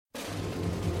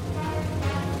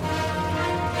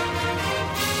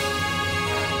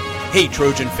Hey,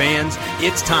 Trojan fans,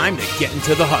 it's time to get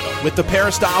into the huddle with the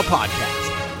Peristyle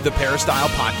Podcast. The Peristyle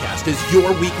Podcast is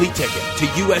your weekly ticket to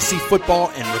USC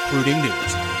football and recruiting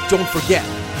news. Don't forget,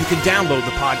 you can download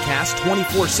the podcast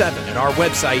 24/7 at our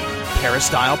website,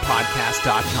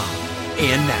 peristylepodcast.com.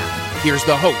 And now, here's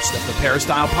the host of the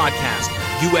Peristyle Podcast,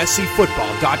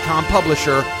 USCFootball.com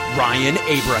publisher, Ryan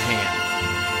Abraham.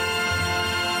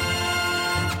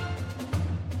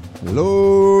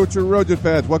 Hello, Trojan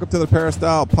fans. Welcome to the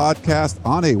Peristyle Podcast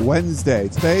on a Wednesday.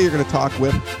 Today, you're going to talk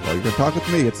with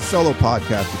me. It's a solo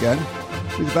podcast again.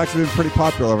 These have actually been pretty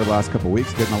popular over the last couple of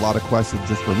weeks, getting a lot of questions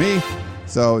just for me.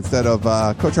 So instead of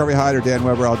Coach Harvey Hyde or Dan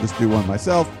Weber, I'll just do one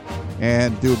myself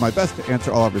and do my best to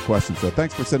answer all of your questions. So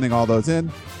thanks for sending all those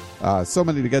in. So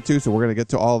many to get to, so we're going to get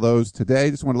to all those today.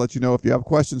 Just want to let you know if you have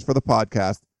questions for the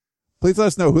podcast, please let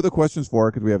us know who the question's for,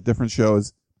 because we have different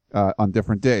shows on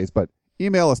different days. But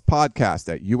email us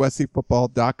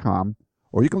podcast@uscfootball.com,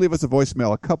 or you can leave us a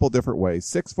voicemail a couple different ways.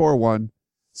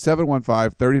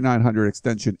 641-715-3900,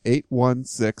 extension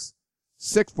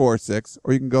 816-646,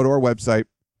 or you can go to our website,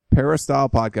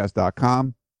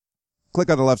 peristylepodcast.com.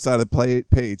 Click on the left side of the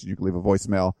page, and you can leave a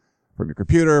voicemail from your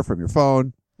computer, from your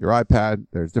phone, your iPad.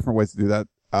 There's different ways to do that.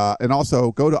 And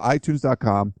also go to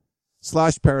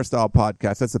iTunes.com/Peristyle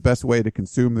Podcast. That's the best way to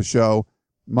consume the show.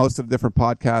 Most of the different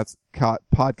podcast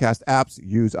apps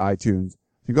use iTunes.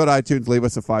 If you go to iTunes, leave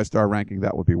us a 5-star ranking.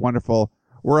 That would be wonderful.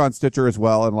 We're on Stitcher as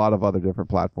well and a lot of other different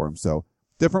platforms. So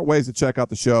different ways to check out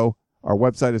the show. Our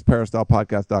website is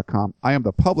peristylepodcast.com. I am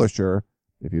the publisher,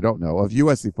 if you don't know, of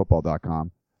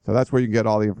USCFootball.com. So that's where you can get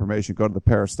all the information. Go to the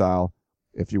Peristyle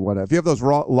if you want to. If you have those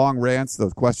long rants,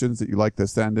 those questions that you like to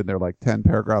send, and they're like 10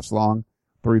 paragraphs long,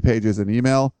 3 pages in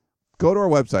email, go to our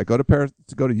website. Go to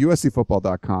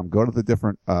USCFootball.com. Go to the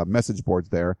different message boards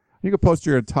there. You can post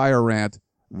your entire rant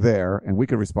there, and we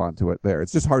can respond to it there.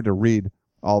 It's just hard to read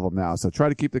all of them now. So try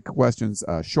to keep the questions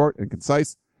short and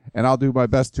concise, and I'll do my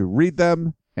best to read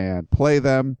them and play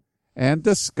them and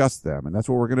discuss them. And that's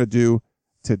what we're going to do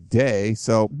today.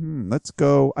 So let's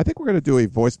go. I think we're going to do a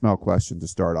voicemail question to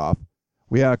start off.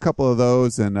 We had a couple of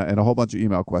those and a whole bunch of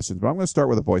email questions, but I'm going to start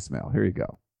with a voicemail. Here you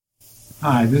go.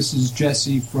 Hi, this is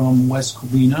Jesse from West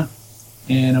Covina,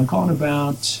 and I'm calling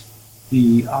about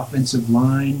the offensive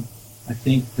line. I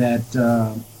think that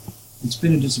it's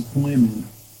been a disappointment,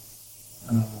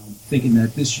 thinking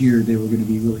that this year they were going to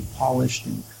be really polished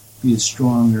and be a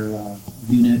stronger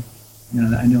unit. You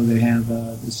know, I know they have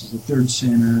this is the third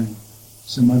center and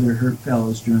some other hurt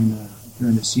fellows during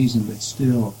the season, but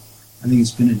still, I think it's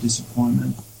been a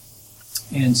disappointment.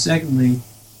 And secondly,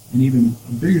 and even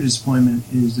a bigger disappointment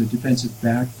is the defensive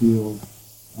backfield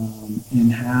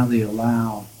and how they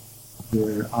allow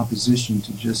their opposition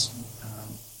to just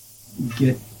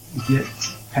get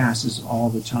passes all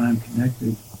the time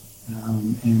connected,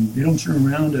 and they don't turn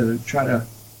around to try to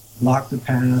block the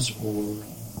pass or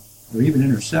even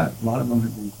intercept. A lot of them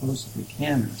have been close if they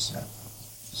can intercept.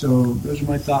 So those are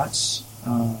my thoughts.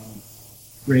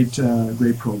 Great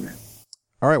program.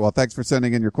 All right, well, thanks for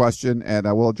sending in your question, and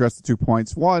I will address the 2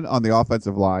 points. One, on the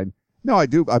offensive line. No, I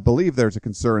believe there's a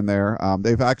concern there.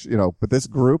 They've actually, but this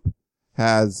group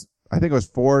has, I think it was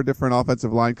 4 different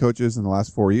offensive line coaches in the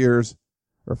last 4 years,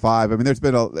 or 5. I mean, there's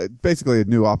been basically a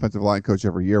new offensive line coach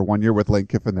every year. 1 year with Lane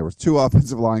Kiffin, there was 2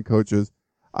 offensive line coaches.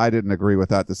 I didn't agree with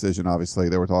that decision, obviously.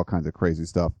 There was all kinds of crazy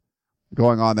stuff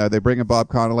going on there. They bring in Bob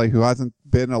Connolly, who hasn't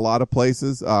been a lot of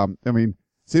places. I mean,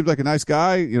 seems like a nice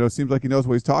guy, seems like he knows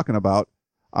what he's talking about.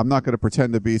 I'm not going to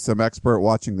pretend to be some expert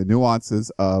watching the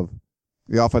nuances of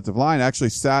the offensive line. I actually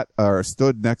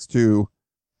stood next to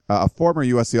a former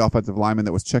USC offensive lineman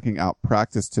that was checking out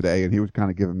practice today, and he was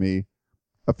kind of giving me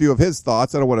a few of his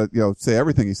thoughts. I don't want to, say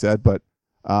everything he said, but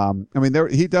I mean,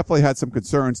 he definitely had some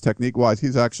concerns technique-wise.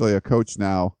 He's actually a coach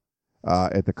now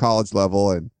at the college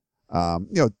level, and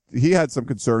he had some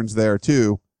concerns there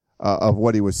too of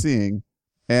what he was seeing.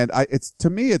 And to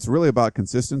me, it's really about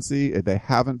consistency. They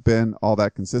haven't been all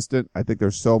that consistent. I think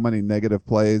there's so many negative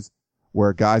plays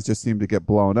where guys just seem to get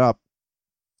blown up,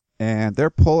 and they're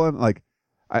pulling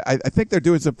I think they're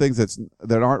doing some things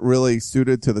that aren't really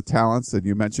suited to the talents that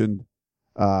you mentioned.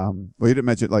 You didn't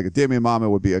mention, like, Damian Mama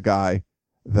would be a guy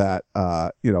that,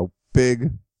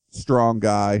 big, strong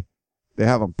guy. They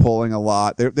have him pulling a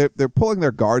lot. They're pulling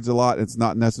their guards a lot. It's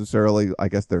not necessarily, I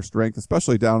guess, their strength,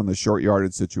 especially down in the short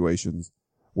yardage situations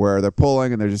where they're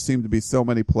pulling, and there just seem to be so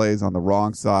many plays on the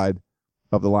wrong side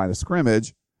of the line of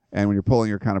scrimmage. And when you're pulling,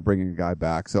 you're kind of bringing a guy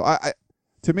back. So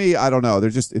to me, I don't know.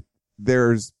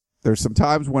 There's some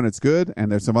times when it's good, and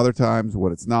there's some other times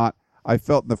when it's not. I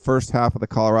felt in the first half of the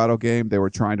Colorado game, they were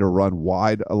trying to run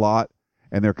wide a lot.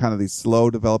 and they're kind of these slow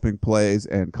developing plays,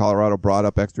 and Colorado brought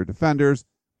up extra defenders,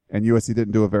 and USC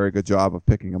didn't do a very good job of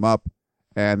picking them up,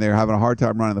 and they're having a hard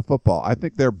time running the football. I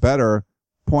think they're better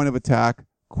point of attack,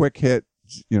 quick hit,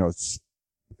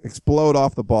 explode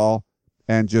off the ball,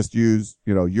 and just use,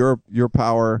 your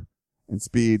power and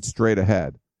speed straight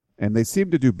ahead. And they seem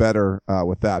to do better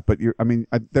with that. But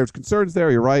there's concerns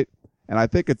there. You're right. And I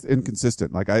think it's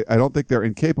inconsistent. Like, I don't think they're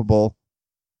incapable.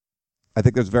 I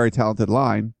think there's a very talented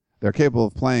line. They're capable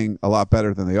of playing a lot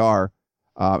better than they are.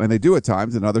 And they do at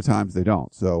times, and other times they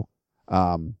don't. So,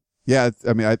 I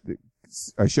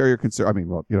share your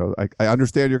concern. I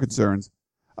understand your concerns.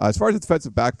 As far as the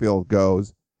defensive backfield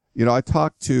goes, I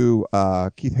talked to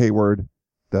Keith Hayward,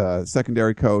 the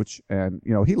secondary coach, and,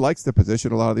 he likes the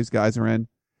position a lot of these guys are in.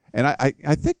 And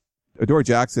I think Adoree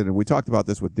Jackson, and we talked about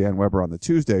this with Dan Weber on the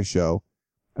Tuesday show,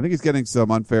 I think he's getting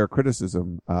some unfair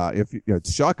criticism.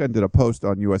 Shotgun did a post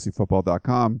on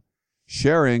USCfootball.com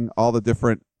sharing all the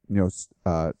different,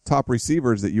 top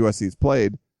receivers that USC's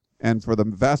played. And for the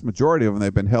vast majority of them,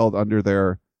 they've been held under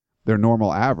their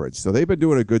normal average. So they've been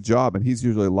doing a good job, and he's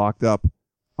usually locked up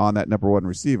on that number one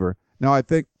receiver. Now, I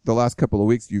think the last couple of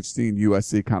weeks you've seen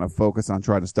USC kind of focus on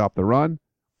trying to stop the run.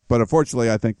 But unfortunately,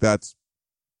 I think that's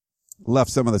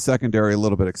left some of the secondary a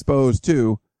little bit exposed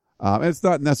too. And it's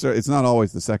not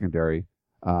always the secondary.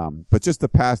 But just the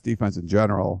pass defense in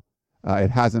general,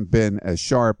 it hasn't been as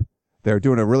sharp. They're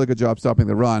doing a really good job stopping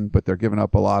the run, but they're giving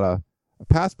up a lot of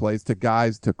pass plays to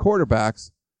quarterbacks.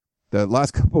 The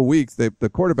last couple of weeks, the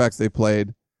quarterbacks they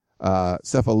played,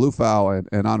 Sefo Lufau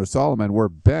and Anu Solomon, were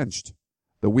benched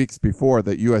the weeks before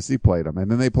that USC played them.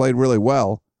 And then they played really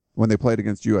well when they played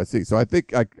against USC. So I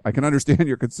think I can understand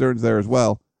your concerns there as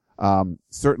well.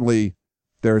 Certainly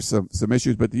there's some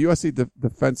issues, but the USC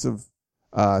defensive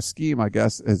scheme, I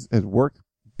guess, has worked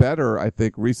better, I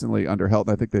think, recently under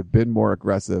Helton. I think they've been more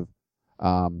aggressive.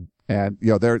 And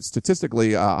they're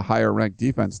statistically a higher ranked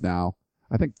defense now.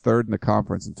 I think third in the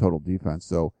conference in total defense.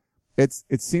 So it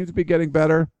seems to be getting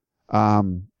better.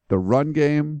 The run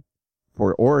game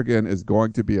for Oregon is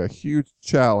going to be a huge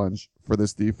challenge for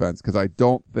this defense, because I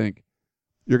don't think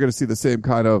you're going to see the same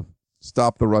kind of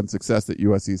stop the run success that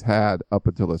USC's had up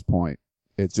until this point.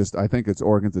 It's just, I think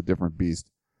Oregon's a different beast.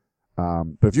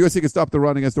 But if USC can stop the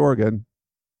run against Oregon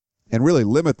and really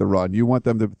limit the run, you want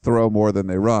them to throw more than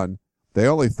they run. They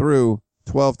only threw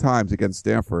 12 times against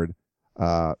Stanford.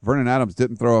 Vernon Adams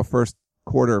didn't throw a first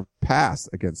quarter pass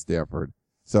against Stanford.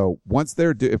 So once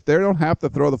if they don't have to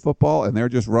throw the football and they're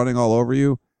just running all over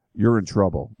you, you're in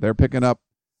trouble. They're picking up,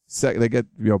 they get,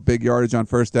 big yardage on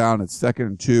first down. It's 2nd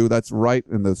and 2. That's right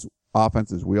in this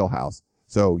offense's wheelhouse.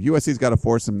 So USC's got to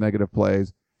force some negative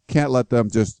plays. Can't let them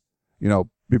just,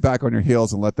 be back on your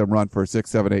heels and let them run for 6,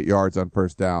 7, 8 yards on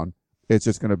first down. It's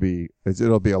just going to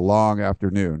it'll be a long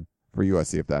afternoon for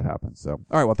USC if that happens. So,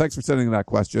 all right. Well, thanks for sending that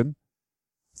question.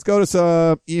 Let's go to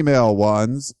some email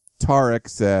ones. Tarek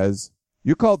says,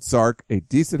 you called Sark a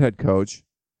decent head coach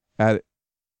at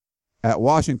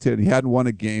Washington. He hadn't won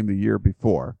a game the year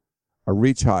before. A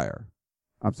reach higher.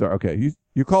 I'm sorry. Okay.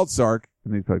 You called Sark,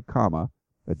 and he put comma,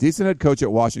 a decent head coach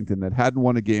at Washington that hadn't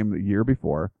won a game the year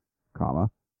before,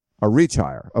 comma, a reach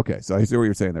higher. Okay. So I see what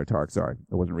you're saying there, Tarek. Sorry.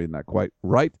 I wasn't reading that quite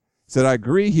right. Said, I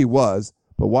agree he was,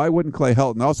 but why wouldn't Clay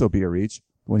Helton also be a reach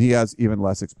when he has even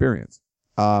less experience?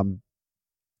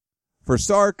 For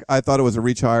Sark, I thought it was a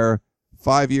reach higher.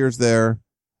 5 years there.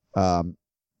 The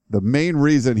main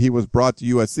reason he was brought to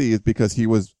USC is because he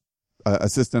was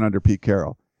assistant under Pete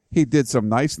Carroll. He did some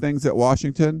nice things at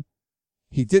Washington.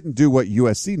 He didn't do what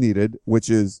USC needed, which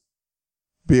is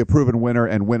be a proven winner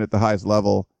and win at the highest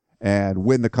level and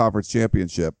win the conference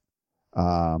championship,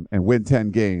 and win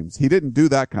 10 games. He didn't do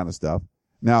that kind of stuff.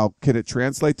 Now, can it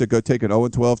translate to go take an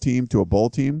 0-12 team to a bowl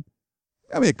team?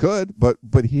 I mean, it could,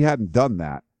 but he hadn't done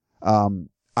that.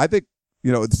 I think,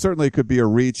 it certainly could be a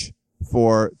reach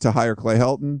to hire Clay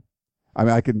Helton. I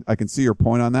mean, I can see your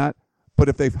point on that, but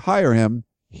if they hire him,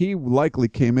 he likely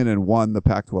came in and won the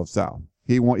Pac-12 South.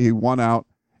 He won out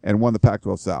and won the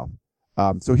Pac-12 South.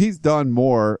 So he's done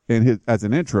more as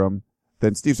an interim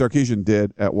than Steve Sarkisian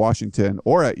did at Washington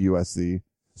or at USC.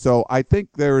 So I think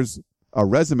there's a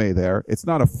resume there. It's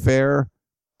not a fair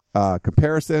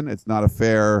comparison. It's not a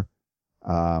fair.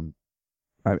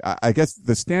 I guess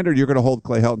the standard you're going to hold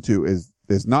Clay Helton to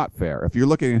is not fair. If you're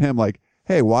looking at him like,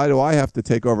 hey, why do I have to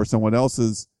take over someone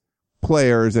else's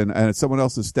players and someone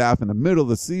else's staff in the middle of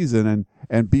the season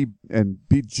and be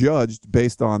judged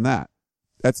based on that?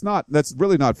 That's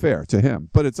really not fair to him.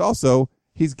 But it's also,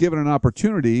 he's given an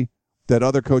opportunity that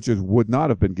other coaches would not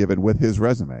have been given with his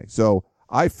resume. So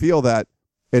I feel that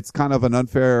it's kind of an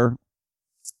unfair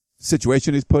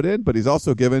situation he's put in, but he's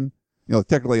also given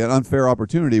technically an unfair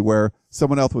opportunity where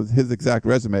someone else with his exact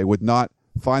resume would not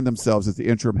find themselves as the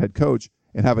interim head coach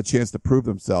and have a chance to prove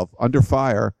themselves under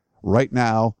fire right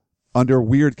now under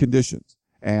weird conditions.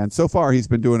 And so far he's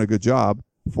been doing a good job,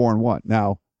 4-1.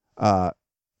 Now,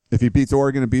 if he beats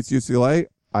Oregon and beats UCLA,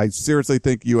 I seriously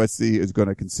think USC is going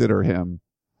to consider him.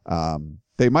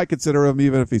 They might consider him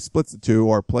even if he splits the two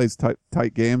or plays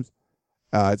tight games.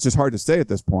 It's just hard to say at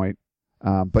this point.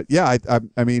 But yeah,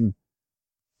 I mean,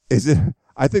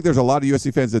 I think there's a lot of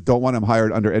USC fans that don't want him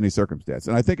hired under any circumstance.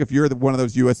 And I think if you're one of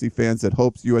those USC fans that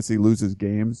hopes USC loses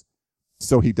games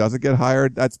so he doesn't get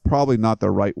hired, that's probably not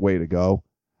the right way to go.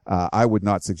 I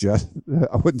wouldn't suggest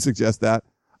that.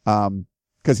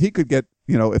 Cause he could get,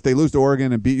 if they lose to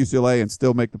Oregon and beat UCLA and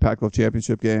still make the Pac-12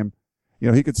 championship game,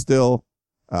 he could still,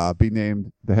 be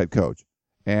named the head coach.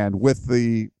 And with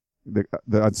the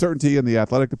uncertainty in the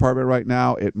athletic department right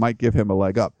now, it might give him a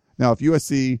leg up. Now,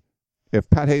 if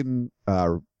Pat Hayden,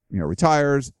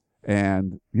 retires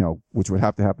and, which would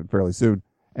have to happen fairly soon,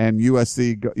 and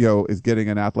USC, is getting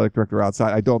an athletic director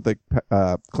outside, I don't think,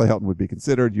 Clay Helton would be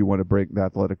considered. You want to bring the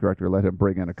athletic director, let him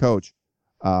bring in a coach.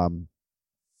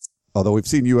 Although we've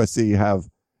seen USC have,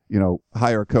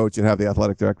 hire a coach and have the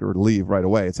athletic director leave right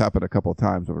away. It's happened a couple of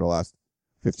times over the last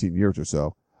 15 years or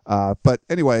so. But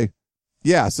anyway,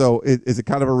 yeah, so is it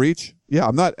kind of a reach? Yeah,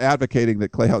 I'm not advocating that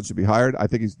Clay Helton should be hired. I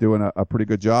think he's doing a pretty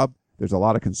good job. There's a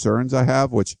lot of concerns I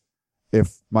have, which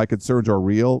if my concerns are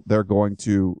real, they're going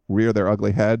to rear their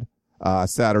ugly head,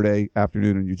 Saturday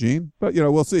afternoon in Eugene. But,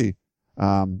 we'll see.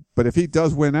 But if he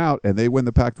does win out and they win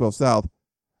the Pac-12 South,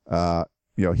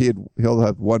 he'll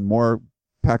have won more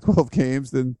Pac-12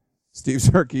 games than Steve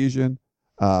Sarkisian.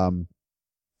 I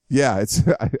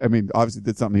mean, obviously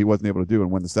did something he wasn't able to do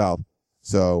and win the South.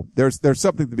 So there's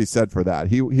something to be said for that.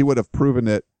 He would have proven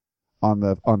it on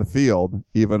the field,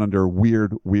 even under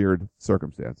weird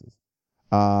circumstances.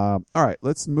 All right,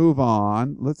 let's move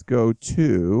on. Let's go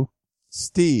to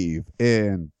Steve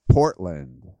in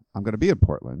Portland. I'm going to be in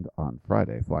Portland on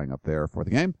Friday, flying up there for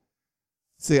the game.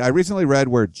 See, I recently read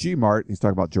where G-Mart, he's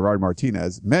talking about Gerard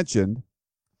Martinez, mentioned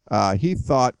he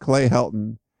thought Clay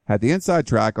Helton had the inside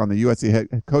track on the USC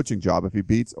head coaching job if he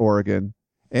beats Oregon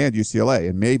and UCLA,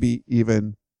 and maybe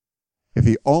even if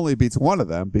he only beats one of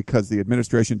them because the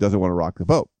administration doesn't want to rock the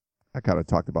boat. I kind of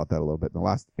talked about that a little bit in the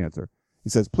last answer. He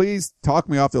says, please talk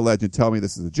me off the ledge and tell me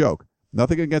this is a joke.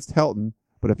 Nothing against Helton,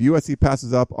 but if USC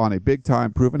passes up on a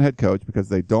big-time proven head coach because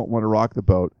they don't want to rock the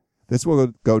boat, this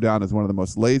will go down as one of the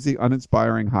most lazy,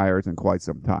 uninspiring hires in quite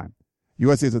some time.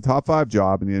 USC is a top 5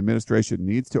 job, and the administration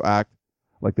needs to act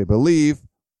like they believe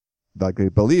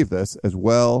this as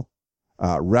well,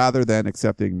 rather than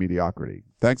accepting mediocrity.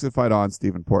 Thanks and fight on,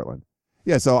 Stephen Portland.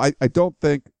 Yeah, so I don't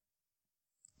think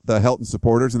the Helton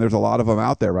supporters, and there's a lot of them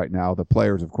out there right now, the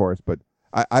players, of course, but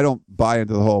I don't buy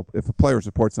into the whole, if a player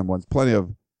supports someone, plenty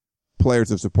of players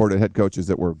have supported head coaches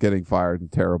that were getting fired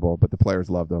and terrible, but the players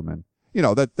loved them, and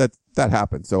that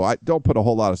happens. So I don't put a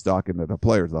whole lot of stock in that the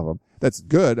players love them. That's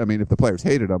good. I mean, if the players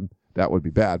hated them, that would be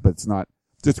bad, but it's not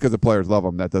just because the players love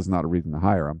them, that does not a reason to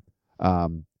hire them.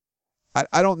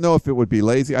 I don't know if it would be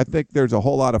lazy. I think there's a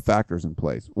whole lot of factors in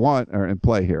play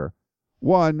here.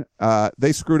 One,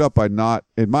 they screwed up by not,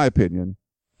 in my opinion,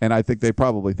 and I think they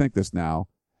probably think this now,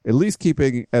 at least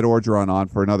keeping Ed Orgeron on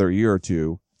for another year or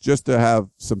two, just to have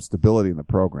some stability in the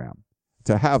program.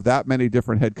 To have that many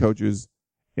different head coaches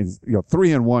in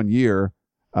 3 in 1 year,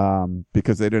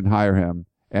 because they didn't hire him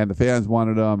and the fans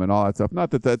wanted him and all that stuff. Not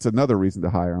that that's another reason to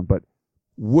hire him, but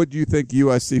would you think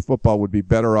USC football would be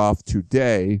better off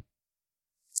today?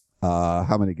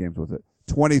 How many games was it?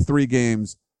 23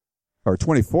 games or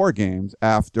 24 games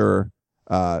after,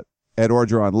 Ed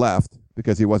Orgeron left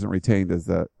because he wasn't going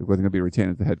to be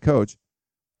retained as the head coach.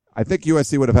 I think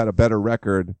USC would have had a better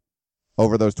record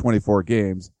over those 24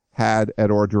 games had Ed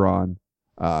Orgeron,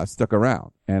 stuck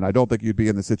around. And I don't think you'd be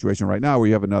in the situation right now where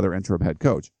you have another interim head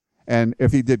coach. And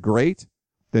if he did great,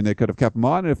 then they could have kept him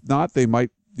on. And if not, they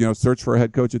might, search for a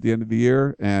head coach at the end of the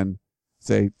year and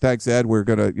say, thanks, Ed, we're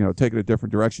going to, take it a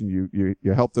different direction.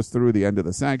 You helped us through the end of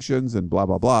the sanctions and blah,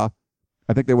 blah, blah.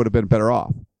 I think they would have been better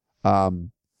off.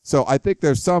 So I think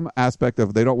there's some aspect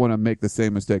of they don't want to make the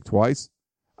same mistake twice.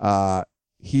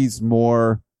 He's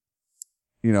more,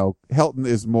 Helton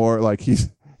is more like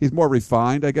he's more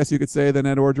refined, I guess you could say, than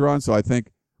Ed Orgeron. So I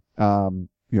think,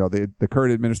 the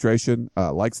current administration,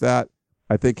 likes that.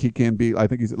 I think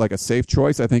he's like a safe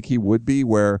choice. I think he would be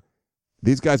where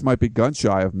these guys might be gun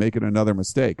shy of making another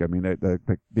mistake. I mean, the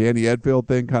Andy Edfield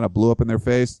thing kind of blew up in their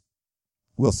face.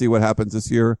 We'll see what happens this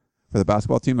year for the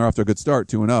basketball team. They're off to a good start,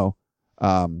 2-0,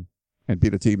 and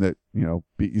beat a team that,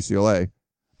 beat UCLA.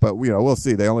 But, we'll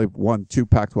see. They only won 2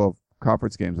 Pac-12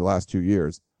 conference games the last 2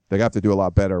 years. They have to do a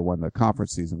lot better when the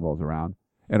conference season rolls around.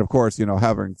 And of course,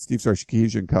 having Steve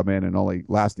Sarkisian come in and only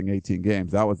lasting 18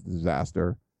 games, that was a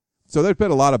disaster. So there's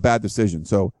been a lot of bad decisions.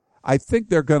 So I think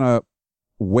they're going to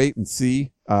wait and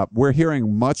see. We're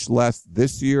hearing much less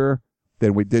this year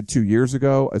than we did 2 years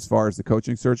ago as far as the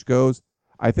coaching search goes.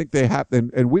 I think they have,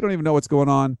 and we don't even know what's going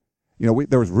on.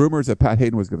 There was rumors that Pat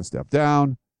Hayden was going to step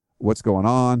down. What's going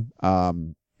on?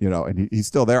 And he's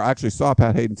still there. I actually saw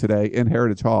Pat Hayden today in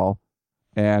Heritage Hall,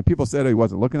 and people said he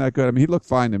wasn't looking that good. I mean, he looked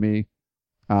fine to me.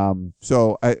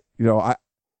 So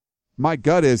my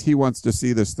gut is he wants to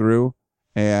see this through,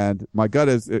 and my gut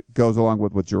is it goes along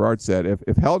with what Gerard said. If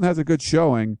Helton has a good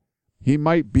showing, he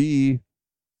might be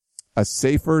a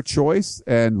safer choice,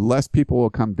 and less people will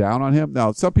come down on him.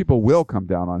 Now, some people will come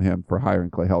down on him for hiring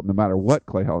Clay Helton, no matter what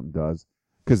Clay Helton does,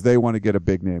 because they want to get a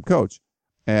big name coach.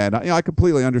 And I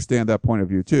completely understand that point of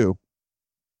view too.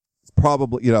 It's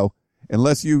probably,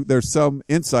 unless there's some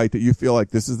insight that you feel like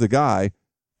this is the guy,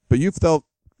 but you felt,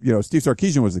 Steve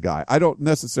Sarkisian was the guy.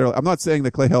 I'm not saying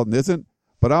that Clay Helton isn't,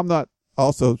 but I'm not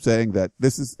also saying that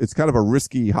it's kind of a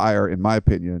risky hire, in my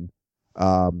opinion,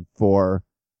 for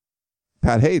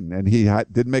Pat Hayden. And he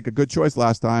didn't make a good choice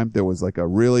last time. There was like a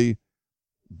really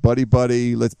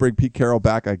buddy, let's bring Pete Carroll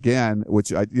back again,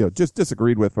 which I, just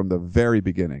disagreed with from the very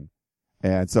beginning.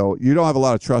 And so you don't have a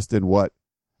lot of trust in what,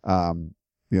 the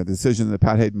decision that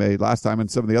Pat Hayden made last time and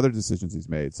some of the other decisions he's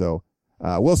made. So,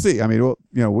 we'll see. I mean,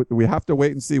 we have to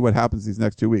wait and see what happens these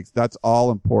next 2 weeks. That's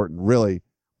all important, really,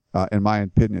 in my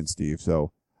opinion, Steve.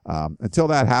 So, until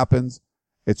that happens,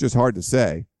 it's just hard to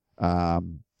say.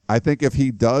 I think if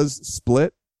he does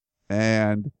split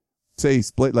and say he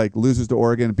split, like loses to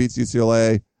Oregon, beats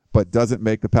UCLA, but doesn't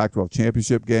make the Pac-12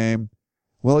 championship game,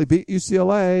 well, he beat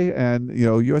UCLA and,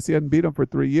 USC hadn't beat him for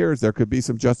 3 years. There could be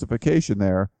some justification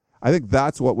there. I think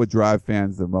that's what would drive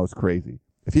fans the most crazy.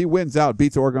 If he wins out,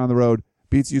 beats Oregon on the road,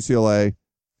 beats UCLA,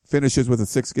 finishes with a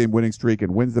 6-game winning streak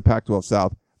and wins the Pac-12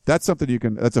 South, that's something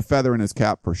that's a feather in his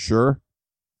cap for sure.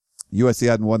 USC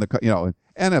hadn't won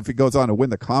and if he goes on to win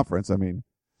the conference, I mean,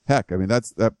 heck, I mean,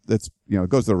 that's, it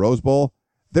goes to the Rose Bowl.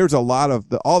 There's a lot of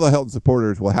all the Helton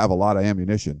supporters will have a lot of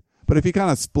ammunition. But if he kind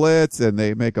of splits and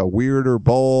they make a weirder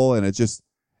bowl and it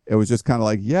was just kind of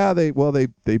like, yeah, they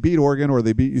beat Oregon or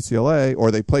they beat UCLA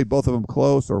or they played both of them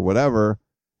close or whatever.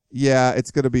 Yeah,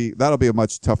 that'll be a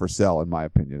much tougher sell in my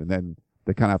opinion. And then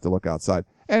they kind of have to look outside.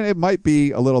 And it might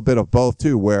be a little bit of both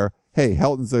too, where, hey,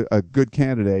 Helton's a good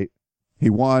candidate. He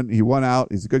won out.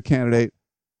 He's a good candidate.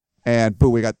 And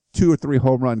boom, we got 2 or 3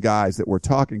 home run guys that we're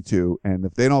talking to. And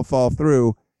if they don't fall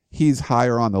through, he's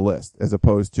higher on the list as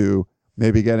opposed to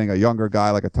maybe getting a younger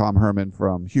guy like a Tom Herman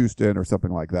from Houston or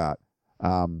something like that.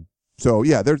 So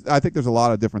yeah, I think there's a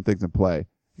lot of different things in play.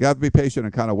 You have to be patient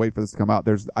and kind of wait for this to come out.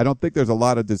 I don't think there's a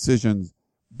lot of decisions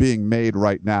being made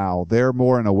right now. They're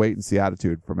more in a wait and see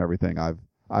attitude from everything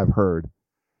I've heard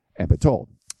and been told.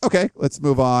 Okay, let's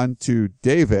move on to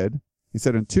David. He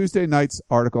said in Tuesday night's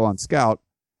article on Scout,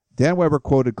 Dan Weber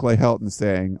quoted Clay Helton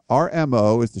saying, "Our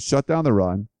MO is to shut down the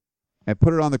run and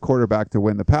put it on the quarterback to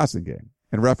win the passing game,"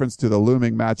 in reference to the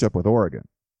looming matchup with Oregon.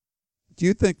 Do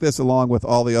you think this, along with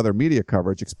all the other media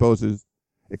coverage, exposes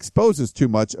too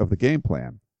much of the game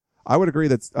plan? I would agree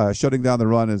that shutting down the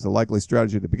run is a likely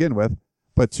strategy to begin with,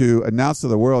 but to announce to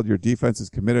the world your defense is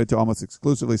committed to almost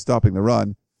exclusively stopping the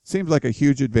run seems like a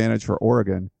huge advantage for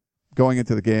Oregon going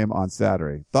into the game on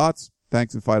Saturday. Thoughts?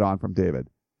 Thanks and fight on, from David.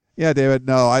 Yeah, David.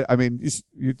 No, I mean,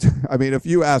 if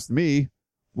you asked me,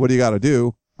 what do you got to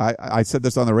do? I said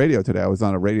this on the radio today. I was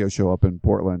on a radio show up in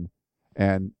Portland,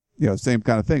 and same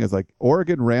kind of thing. It's like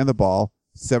Oregon ran the ball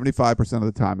 75% of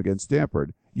the time against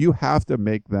Stanford. You have to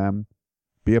make them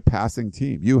be a passing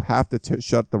team. You have to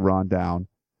shut the run down.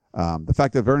 The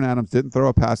fact that Vernon Adams didn't throw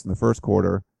a pass in the first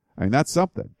quarter, I mean, that's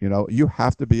something. You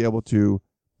have to be able to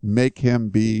make him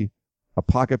be a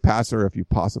pocket passer if you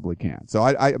possibly can. So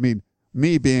I mean,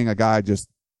 me being a guy just,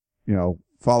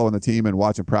 following the team and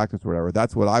watching practice or whatever,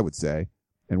 that's what I would say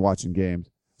in watching games.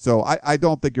 So I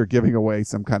don't think you're giving away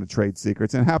some kind of trade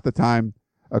secrets. And half the time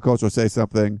a coach will say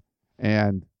something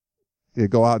and you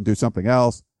go out and do something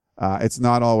else. It's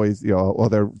not always, well,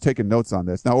 they're taking notes on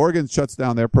this. Now, Oregon shuts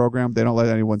down their program. They don't let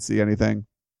anyone see anything,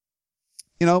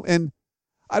 and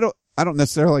I don't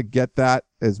necessarily get that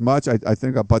as much. I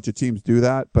think a bunch of teams do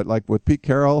that, but like with Pete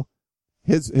Carroll,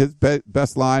 his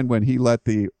best line when he let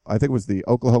I think it was the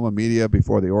Oklahoma media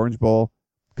before the Orange Bowl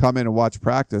come in and watch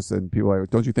practice, and people are like,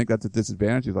 don't you think that's a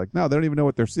disadvantage? He's like, no, they don't even know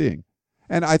what they're seeing.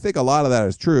 And I think a lot of that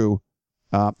is true.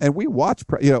 And we watch,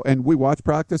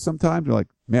 practice sometimes. We're like,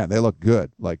 man, they look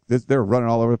good. Like they're running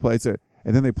all over the place. And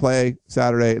then they play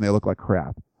Saturday and they look like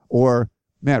crap. Or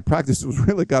man, practice was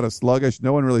really kind of sluggish.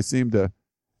 No one really seemed to,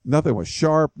 nothing was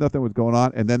sharp, nothing was going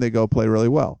on, and then they go play really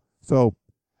well. So,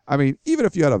 I mean, even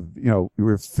if you had you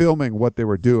were filming what they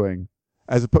were doing,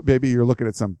 maybe you're looking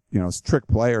at some, trick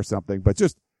play or something, but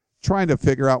just trying to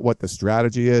figure out what the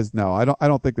strategy is. No, I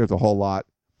don't think there's a whole lot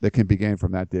that can be gained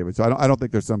from that, David. So I don't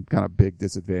think there's some kind of big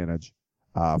disadvantage,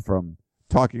 from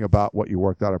talking about what you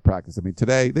worked out at practice. I mean,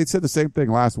 today, they said the same thing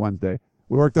last Wednesday.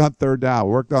 We worked on third down.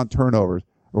 We worked on turnovers.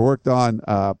 We worked on,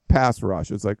 pass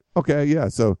rush. It's like, okay, yeah.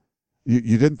 So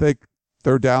you didn't think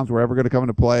third downs were ever going to come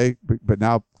into play, but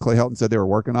now Clay Helton said they were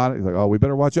working on it. He's like, oh, we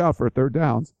better watch out for third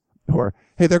downs. Or,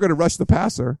 hey, they're going to rush the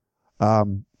passer.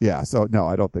 Yeah, so no,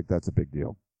 I don't think that's a big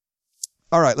deal.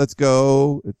 All right, let's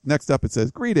go. Next up, it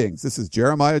says, greetings. This is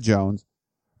Jeremiah Jones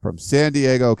from San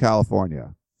Diego,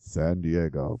 California. San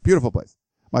Diego. Beautiful place.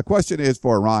 My question is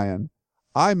for Ryan.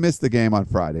 I missed the game on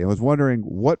Friday. I was wondering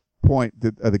what point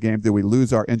of the game did we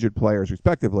lose our injured players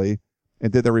respectively,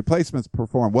 and did the replacements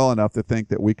perform well enough to think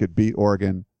that we could beat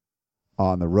Oregon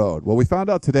on the road? Well, we found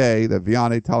out today that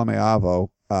Vianney Talamaavo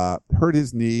hurt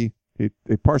his knee. He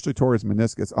partially tore his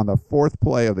meniscus on the fourth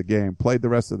play of the game, played the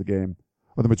rest of the game,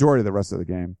 or the majority of the rest of the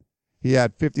game. He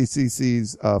had 50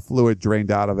 cc's fluid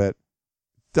drained out of it.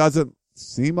 Doesn't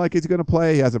seem like he's going to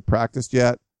play. He hasn't practiced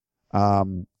yet.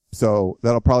 So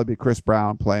that'll probably be Chris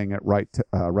Brown playing at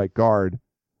right guard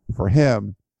for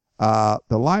him. The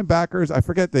linebackers, I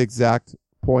forget the exact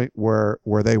point where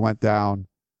they went down.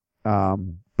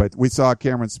 But we saw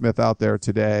Cameron Smith out there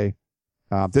today.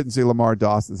 Didn't see Lamar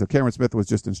Dawson. So Cameron Smith was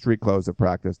just in street clothes at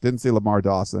practice. Didn't see Lamar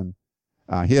Dawson.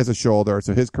 He has a shoulder,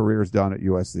 so his career is done at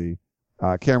USC.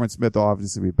 Cameron Smith will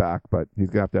obviously be back, but he's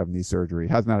going to have knee surgery.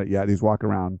 Hasn't had it yet. He's walking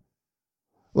around.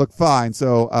 Look fine.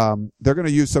 So, they're going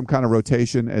to use some kind of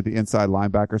rotation at the inside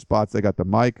linebacker spots. They got the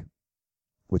Mike,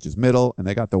 which is middle, and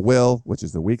they got the Will, which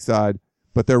is the weak side,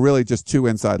 but they're really just two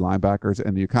inside linebackers,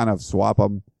 and you kind of swap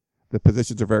them. The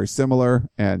positions are very similar,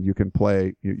 and you can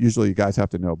play. Usually you guys have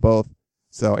to know both.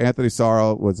 So Anthony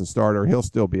Sorrow was a starter. He'll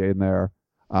still be in there.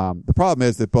 The problem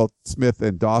is that both Smith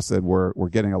and Dawson were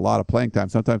getting a lot of playing time,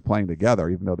 sometimes playing together,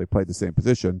 even though they played the same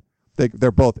position.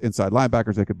 They're both inside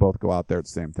linebackers. They could both go out there at the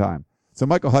same time. So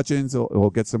Michael Hutchins will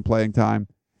get some playing time.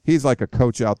 He's like a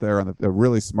coach out there, and a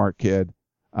really smart kid.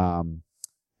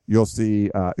 You'll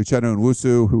see Uchenna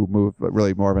Nwosu, who moved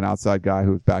really more of an outside guy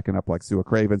who's backing up like Sua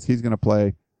Cravens. He's going to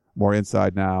play more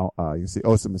inside now. You see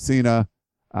Osa Messina,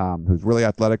 who's really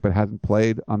athletic but hasn't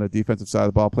played on the defensive side of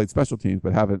the ball, played special teams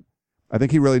but haven't. I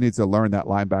think he really needs to learn that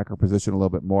linebacker position a little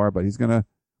bit more, but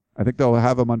I think they'll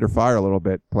have him under fire a little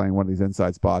bit playing one of these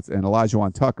inside spots. And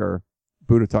Elijah Tucker,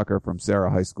 Buda Tucker from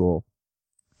Sarah High School,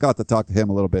 got to talk to him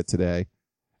a little bit today.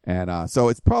 And so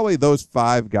it's probably those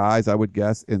five guys, I would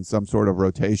guess, in some sort of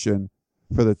rotation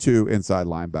for the two inside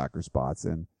linebacker spots.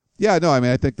 And yeah, no, I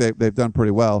mean, I think they've done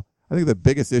pretty well. I think the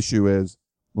biggest issue is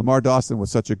Lamar Dawson was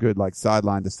such a good like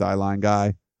sideline to sideline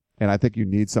guy, and I think you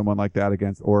need someone like that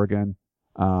against Oregon.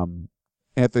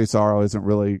 Anthony Sorrow he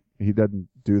doesn't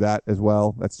do that as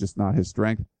well. That's just not his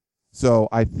strength. So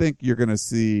I think you'll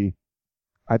see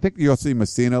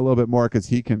Messina a little bit more because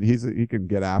he can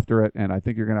get after it, and I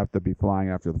think you're going to have to be flying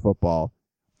after the football.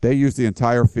 They use the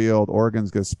entire field.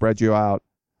 Oregon's going to spread you out.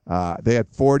 They had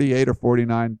 48 or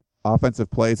 49 offensive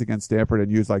plays against Stanford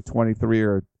and used like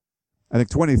 23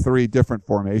 different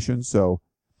formations. So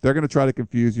they're going to try to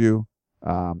confuse you.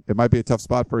 It might be a tough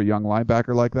spot for a young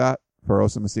linebacker like that, for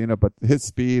Osa Messina, but his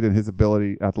speed and his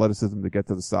ability, athleticism to get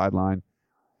to the sideline,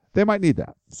 they might need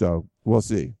that. So we'll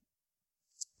see.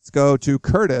 Let's go to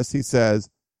Curtis. He says,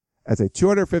 as a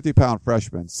 250-pound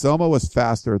freshman, Soma was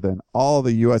faster than all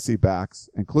the USC backs,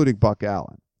 including Buck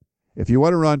Allen. If you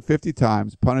want to run 50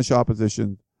 times, punish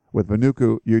opposition with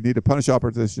Vanuku, you need to punish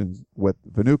opposition with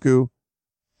Vanuku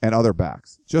and other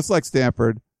backs. Just like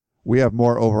Stanford, we have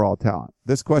more overall talent.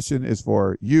 This question is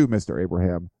for you, Mr.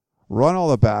 Abraham. Run all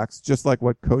the backs, just like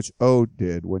what Coach O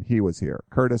did when he was here.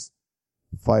 Curtis,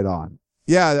 fight on.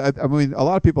 Yeah, I mean, a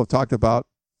lot of people have talked about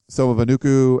Soma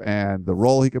Vanuku and the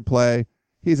role he can play.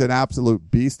 He's an absolute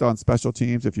beast on special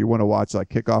teams. If you want to watch like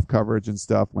kickoff coverage and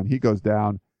stuff, when he goes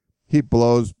down, he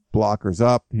blows blockers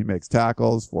up. He makes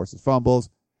tackles, forces fumbles.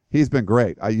 He's been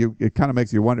great. It kind of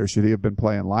makes you wonder, should he have been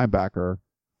playing linebacker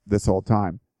this whole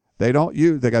time? They got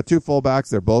two fullbacks.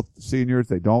 They're both seniors.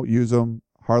 They don't use them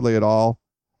hardly at all.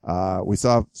 We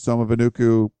saw Soma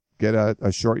Vanuku get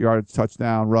a short yardage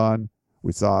touchdown run.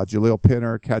 We saw Jaleel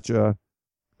Pinner catch a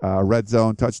red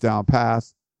zone touchdown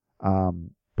pass.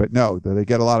 But no, do they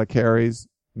get a lot of carries?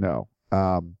 No.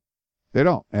 They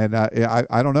don't. And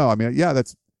I don't know. I mean, yeah,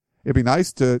 it'd be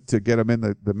nice to get them in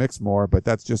the mix more, but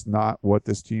that's just not what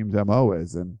this team's MO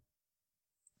is. And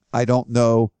I don't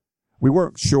know. We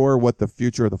weren't sure what the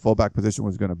future of the fullback position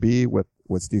was going to be with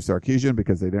Steve Sarkisian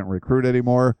because they didn't recruit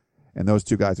anymore, and those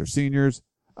two guys are seniors.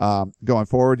 Going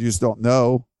forward, you just don't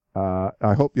know.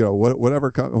 I hope,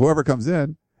 whoever comes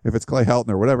in, if it's Clay Helton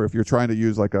or whatever, if you're trying to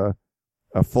use like a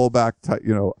fullback type,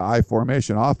 I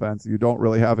formation offense, you don't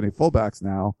really have any fullbacks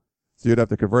now. So you'd have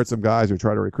to convert some guys or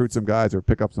try to recruit some guys or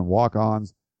pick up some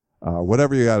walk-ons,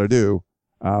 whatever you got to do.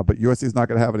 But USC is not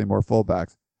going to have any more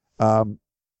fullbacks. I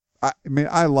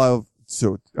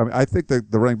think the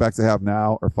running backs they have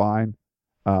now are fine.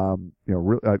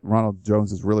 Ronald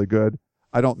Jones is really good.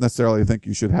 I don't necessarily think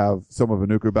you should have Soma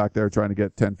Vanuku back there trying to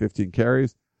get 10, 15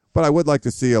 carries, but I would like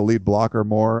to see a lead blocker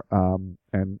more,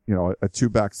 and a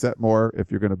two-back set more if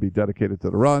you're going to be dedicated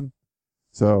to the run.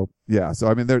 So yeah,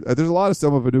 there's a lot of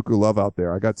Soma Vanuku love out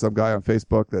there. I got some guy on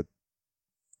Facebook that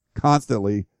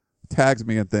constantly tags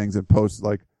me in things and posts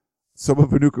like Soma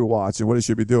Vanuku watch and what he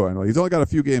should be doing. Well, he's only got a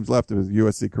few games left of his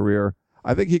USC career.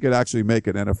 I think he could actually make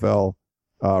an NFL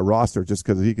roster just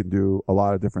because he can do a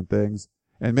lot of different things.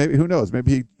 And maybe, who knows,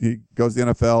 maybe he goes to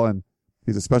the NFL and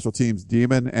he's a special teams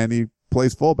demon and he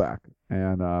plays fullback.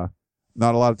 And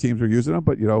not a lot of teams are using him,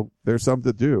 but, there's some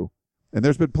that do. And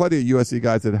there's been plenty of USC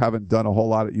guys that haven't done a whole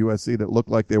lot at USC that look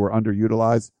like they were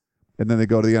underutilized, and then they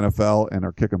go to the NFL and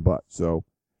are kicking butt. So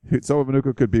Soma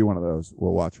Vanuku could be one of those.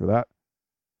 We'll watch for that.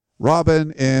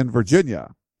 Robin in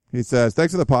Virginia. He says,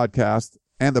 thanks for the podcast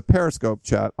and the Periscope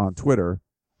chat on Twitter.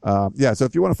 So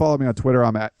if you want to follow me on Twitter,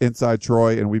 I'm at Inside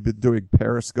Troy, and we've been doing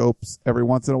Periscopes every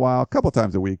once in a while, a couple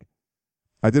times a week.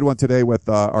 I did one today with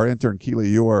our intern, Keely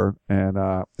Ewer, and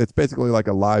it's basically like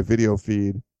a live video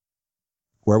feed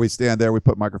where we stand there, we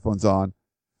put microphones on,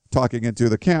 talking into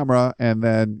the camera, and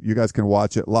then you guys can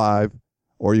watch it live,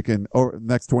 or you can,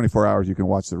 next 24 hours, you can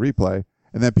watch the replay.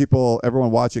 And then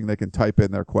everyone watching, they can type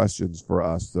in their questions for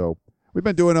us. So we've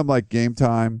been doing them like game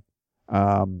time.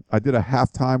 I did a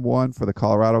halftime one for the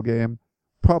Colorado game.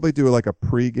 Probably do like a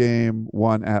pregame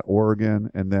one at Oregon,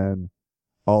 and then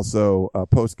also a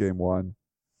postgame one.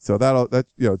 So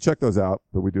check those out,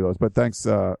 but we do those. But thanks,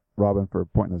 Robin, for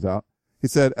pointing those out. He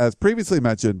said, as previously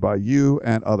mentioned by you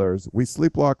and others, we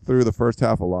sleepwalk through the first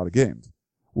half of a lot of games.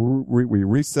 We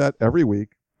reset every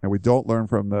week, and we don't learn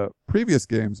from the previous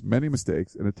games many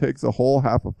mistakes, and it takes a whole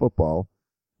half of football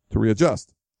to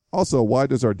readjust. Also, why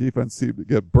does our defense seem to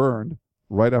get burned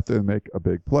right after they make a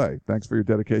big play? Thanks for your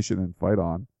dedication and fight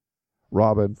on.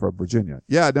 Robin from Virginia.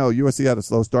 Yeah, no, USC had a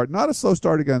slow start. Not a slow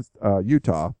start against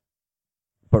Utah,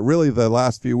 but really the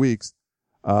last few weeks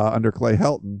under Clay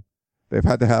Helton, they've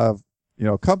had to have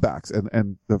comebacks.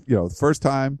 And the first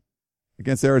time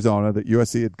against Arizona that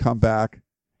USC had come back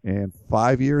in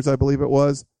 5 years, I believe it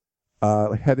was,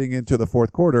 heading into the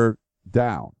fourth quarter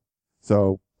down.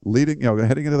 So heading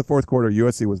into the fourth quarter,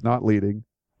 USC was not leading.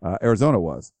 Arizona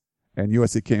was. And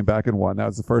USC came back and won. That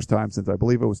was the first time since I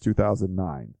believe it was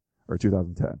 2009 or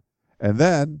 2010. And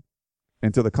then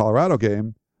into the Colorado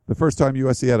game, the first time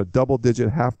USC had a double-digit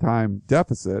halftime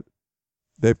deficit,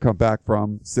 they've come back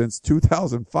from since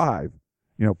 2005,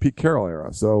 Pete Carroll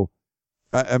era. So,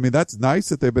 that's nice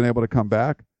that they've been able to come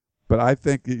back, but I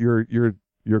think that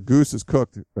your goose is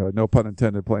cooked, no pun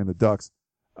intended, playing the Ducks,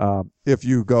 if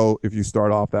you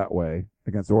start off that way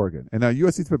against Oregon. And now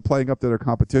USC's been playing up to their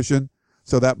competition,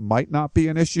 so that might not be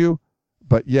an issue.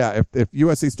 But yeah, if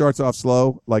USC starts off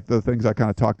slow, like the things I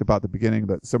kind of talked about at the beginning,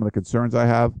 that some of the concerns I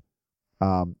have,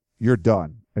 you're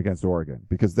done against Oregon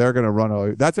because they're going to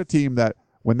run. That's a team that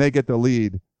when they get the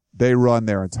lead, they run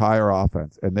their entire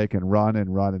offense and they can run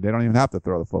and run and they don't even have to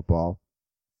throw the football.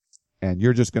 And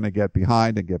you're just going to get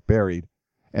behind and get buried.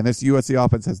 And this USC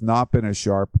offense has not been as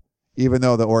sharp, even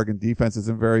though the Oregon defense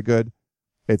isn't very good.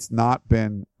 It's not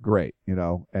been great, and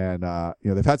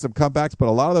they've had some comebacks, but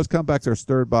a lot of those comebacks are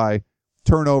stirred by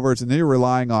turnovers, and then you're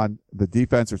relying on the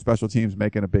defense or special teams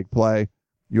making a big play.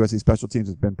 USC special teams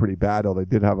has been pretty bad, although they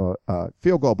did have a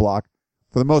field goal block.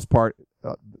 For the most part,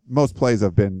 most plays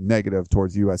have been negative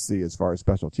towards USC as far as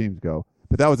special teams go.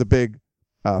 But that was a big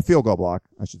field goal block,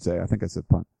 I should say. I think I said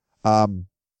punt. And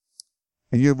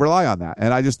you rely on that.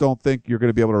 And I just don't think you're going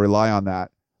to be able to rely on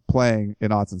that playing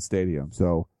in Autzen Stadium.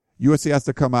 So USC has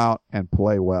to come out and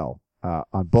play well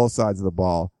on both sides of the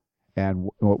ball. And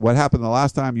what happened the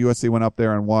last time USC went up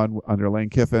there and won under Lane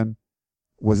Kiffin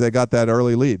was they got that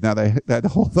early lead. Now they had to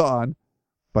hold on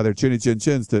by their chinny chin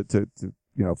chins to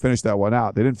finish that one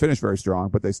out. They didn't finish very strong,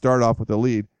 but they started off with the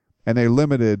lead and they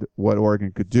limited what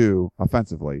Oregon could do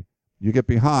offensively. You get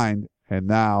behind and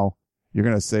now you're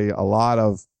going to see a lot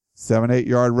of 7-8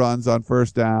 yard runs on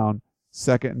first down,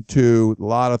 2nd and 2, a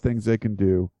lot of things they can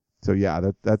do. So yeah,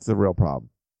 that's a real problem.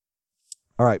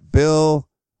 All right. Bill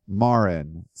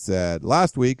Marin said,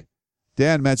 last week,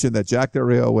 Dan mentioned that Jack Del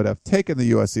Rio would have taken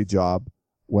the USC job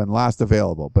when last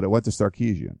available, but it went to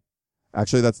Sarkisian.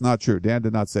 Actually, that's not true. Dan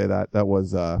did not say that. That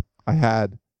was, I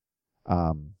had,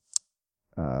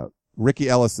 Ricky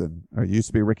Ellison, or it used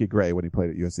to be Ricky Gray when he played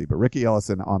at USC, but Ricky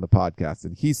Ellison on the podcast,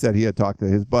 and he said he had talked to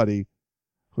his buddy,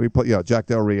 who he played, Jack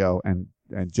Del Rio, and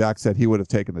Jack said he would have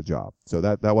taken the job. So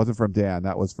that wasn't from Dan.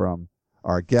 That was from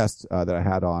our guest that I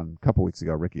had on a couple weeks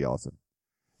ago, Ricky Ellison.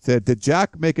 Said, did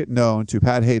Jack make it known to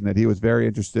Pat Hayden that he was very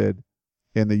interested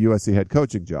in the USC head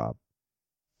coaching job?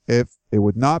 If it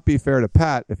would not be fair to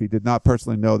Pat if he did not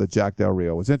personally know that Jack Del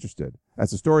Rio was interested.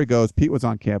 As the story goes, Pete was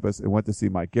on campus and went to see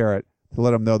Mike Garrett to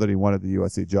let him know that he wanted the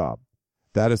USC job.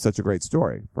 That is such a great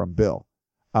story from Bill.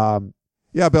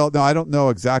 Yeah, Bill, no, I don't know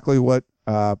exactly what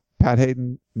Pat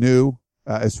Hayden knew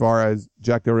as far as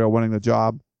Jack Del Rio winning the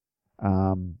job.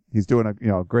 He's doing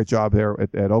a great job there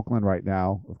at Oakland right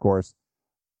now, of course.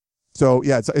 So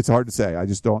yeah, it's hard to say. I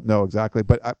just don't know exactly.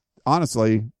 But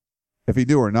honestly, if he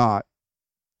knew or not,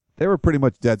 they were pretty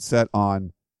much dead set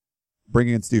on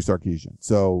bringing in Steve Sarkisian.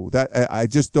 So that I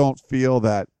just don't feel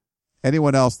that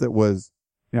anyone else that was,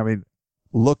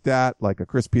 looked at like a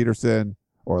Chris Peterson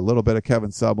or a little bit of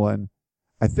Kevin Sumlin,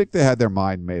 I think they had their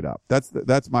mind made up.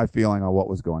 That's my feeling on what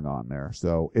was going on there.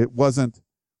 So it was kind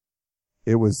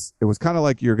of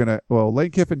like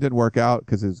Lane Kiffin didn't work out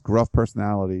because his gruff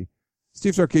personality.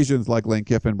 Steve Sarkisian's like Lane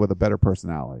Kiffin with a better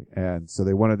personality. And so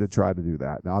they wanted to try to do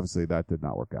that. And obviously that did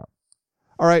not work out.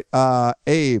 All right.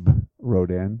 Abe wrote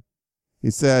in.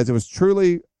 He says, it was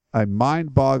truly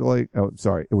mind-boggling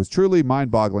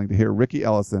to hear Ricky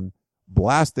Ellison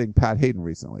blasting Pat Hayden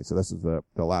recently. So this is the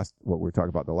last, what we were talking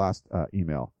about, the last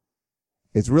email.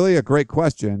 It's really a great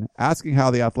question, asking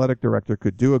how the athletic director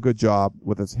could do a good job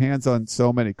with his hands on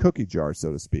so many cookie jars,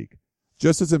 so to speak.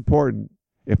 Just as important,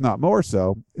 if not more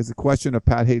so, is the question of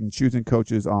Pat Hayden choosing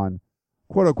coaches on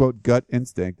quote-unquote gut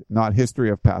instinct, not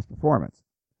history of past performance.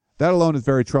 That alone is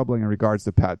very troubling in regards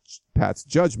to Pat's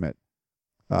judgment.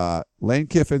 Lane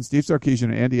Kiffin, Steve Sarkisian,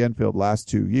 and Andy Enfield last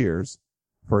 2 years,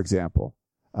 for example.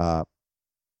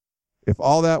 If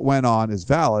all that went on is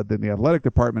valid, then the athletic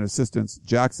department assistants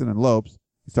Jackson and Lopes,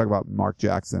 he's talking about Mark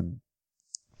Jackson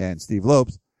and Steve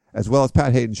Lopes, as well as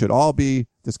Pat Hayden, should all be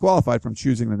disqualified from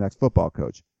choosing the next football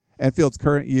coach. Enfield's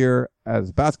current year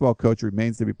as basketball coach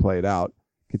remains to be played out.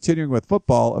 Continuing with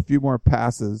football, a few more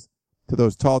passes to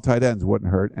those tall tight ends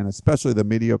wouldn't hurt, and especially the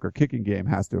mediocre kicking game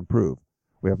has to improve.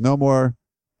 We have no more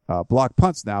block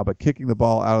punts now, but kicking the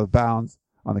ball out of bounds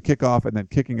on the kickoff and then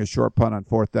kicking a short punt on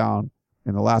fourth down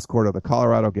in the last quarter of the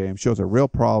Colorado game shows a real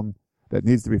problem that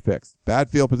needs to be fixed. Bad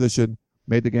field position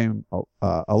made the game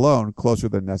alone closer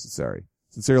than necessary.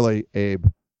 Sincerely, Abe.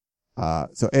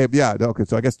 So Abe, yeah, okay.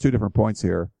 So I guess two different points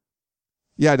here.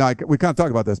 Yeah, no, we kind of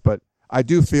talked about this, but I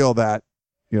do feel that,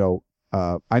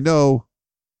 I know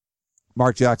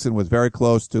Mark Jackson was very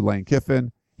close to Lane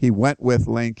Kiffin. He went with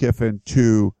Lane Kiffin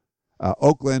to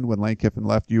Oakland when Lane Kiffin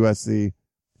left USC.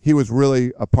 He was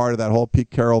really a part of that whole Pete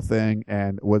Carroll thing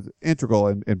and was integral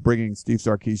in bringing Steve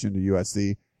Sarkisian to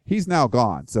USC. He's now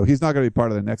gone, so he's not going to be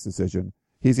part of the next decision.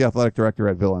 He's the athletic director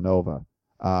at Villanova.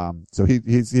 So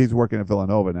he's working at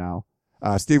Villanova now.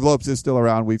 Steve Lopes is still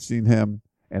around. We've seen him,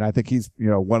 and I think he's,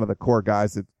 one of the core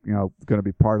guys that, going to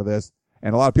be part of this.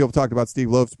 And a lot of people talked about Steve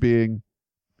Lopes being,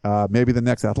 maybe the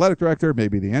next athletic director,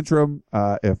 maybe the interim,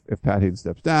 if Pat Hayden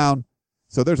steps down.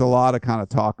 So there's a lot of kind of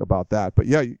talk about that. But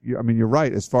yeah, you're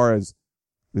right. As far as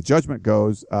the judgment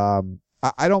goes,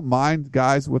 I don't mind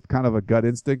guys with kind of a gut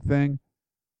instinct thing.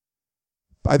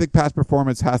 I think past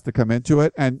performance has to come into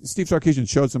it. And Steve Sarkisian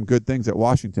showed some good things at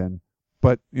Washington.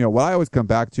 But, what I always come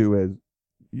back to is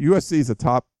USC is a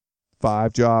top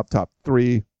 5 job, top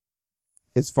 3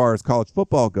 as far as college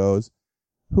football goes.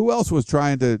 Who else was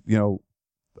trying to,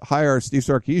 hire Steve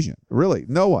Sarkisian? Really,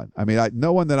 no one.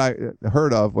 No one that I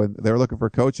heard of when they were looking for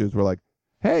coaches were like,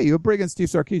 hey, you bring in Steve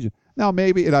Sarkisian. Now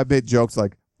maybe, and I've made jokes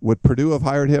like, would Purdue have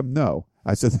hired him? No.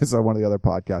 I said this on one of the other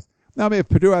podcasts. Now, if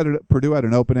Purdue had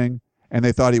an opening and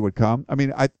they thought he would come,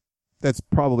 that's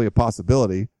probably a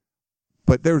possibility.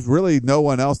 But there's really no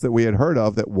one else that we had heard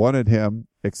of that wanted him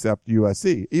except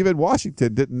USC. Even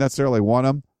Washington didn't necessarily want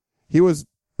him. He was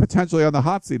potentially on the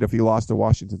hot seat if he lost to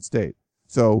Washington State.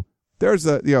 So there's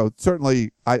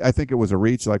certainly, I think it was a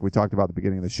reach like we talked about at the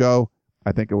beginning of the show.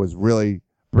 I think it was really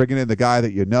bringing in the guy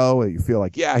that that you feel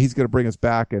like, yeah, he's going to bring us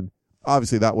back. And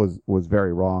obviously that was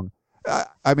very wrong. Pat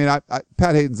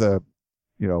Hayden's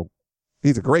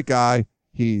he's a great guy.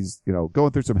 He's,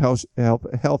 going through some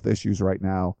health issues right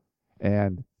now.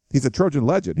 And he's a Trojan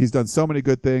legend. He's done so many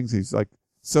good things. He's like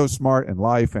so smart in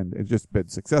life and just been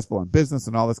successful in business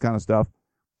and all this kind of stuff.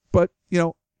 But,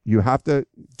 you have to,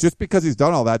 just because he's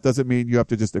done all that doesn't mean you have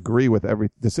to just agree with every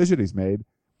decision he's made.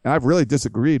 And I've really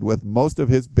disagreed with most of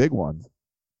his big ones,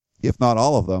 if not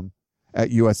all of them, at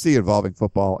USC involving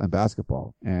football and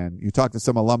basketball. And you talk to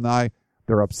some alumni,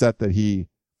 they're upset that he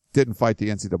didn't fight the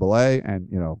NCAA. And,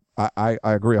 you know, I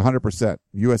agree 100%.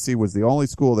 USC was the only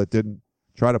school that didn't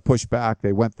try to push back.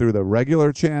 They went through the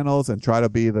regular channels and try to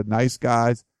be the nice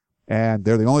guys. And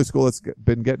they're the only school that's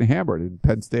been getting hammered. In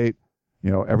Penn State,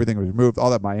 you know, everything was removed,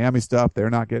 all that Miami stuff, they're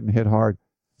not getting hit hard.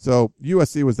 So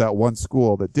USC was that one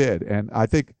school that did. And I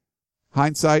think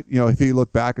hindsight, you know, if he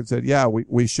looked back and said, yeah,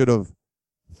 we should have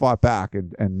fought back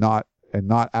and not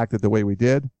acted the way we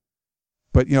did.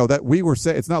 But, you know, that we were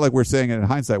saying, it's not like we're saying it in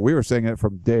hindsight. We were saying it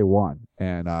from day one.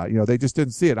 And, you know, they just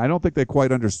didn't see it. I don't think they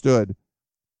quite understood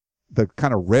the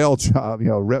kind of rail job, you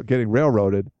know, getting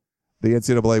railroaded the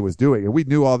NCAA was doing. And we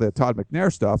knew all the Todd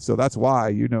McNair stuff. So that's why,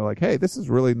 you know, like, hey, this isn't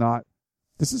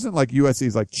like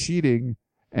USC's like cheating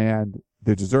and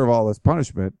they deserve all this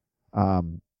punishment.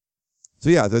 So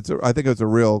yeah, I think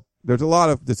there's a lot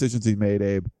of decisions he made,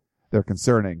 Abe. They're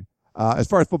concerning. As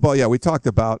far as football, yeah, we talked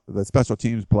about the special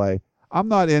teams play. I'm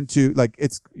not into, like,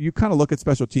 you kind of look at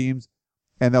special teams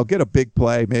and they'll get a big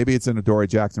play. Maybe it's an Adoree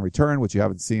Jackson return, which you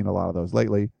haven't seen a lot of those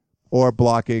lately, or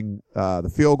blocking,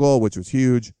 the field goal, which was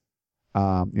huge.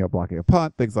 You know, blocking a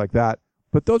punt, things like that.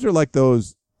 But those are like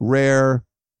those rare,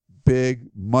 big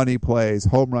money plays,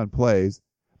 home run plays.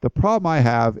 The problem I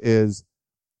have is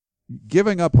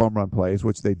giving up home run plays,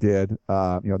 which they did.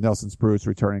 You know, Nelson Spruce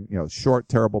returning, you know, short,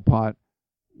 terrible punt,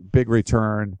 big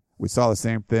return. We saw the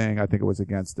same thing. I think it was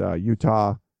against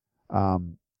Utah.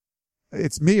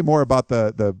 It's me more about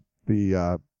the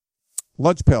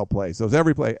lunch pail plays. Those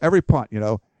every punt, you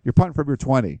know, you're punting from your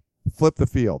 20, flip the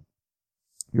field.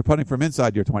 You're punting from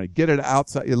inside your 20, get it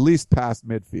outside, at least past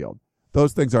midfield.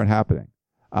 Those things aren't happening.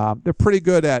 They're pretty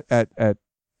good at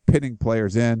pinning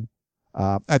players in.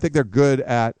 I think they're good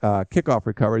at kickoff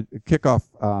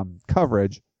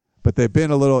coverage, but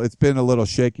it's been a little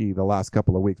shaky the last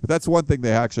couple of weeks. But that's one thing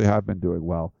they actually have been doing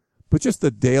well. But just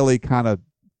the daily kind of,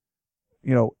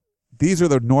 you know, these are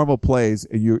the normal plays.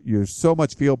 You're so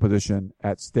much field position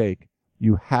at stake.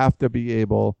 You have to be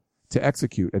able to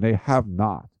execute, and they have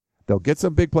not. They'll get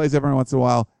some big plays every once in a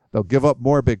while. They'll give up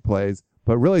more big plays,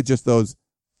 but really just those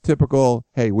typical,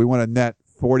 hey, we want to net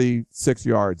 46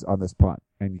 yards on this punt,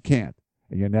 and you can't.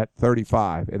 And you net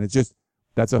 35, and it's just,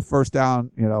 that's a first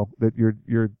down, you know, that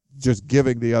you're just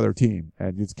giving the other team,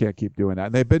 and you just can't keep doing that.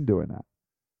 And they've been doing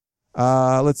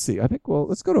that. Let's see. I think,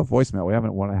 let's go to a voicemail. We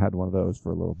haven't had one of those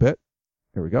for a little bit.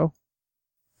 Here we go.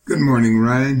 Good morning,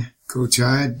 Ryan, Coach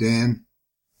Hyde, Dan.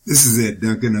 This is Ed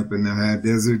Duncan up in the high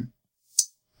desert.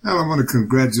 Well, I want to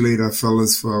congratulate our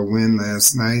fellas for our win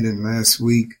last night and last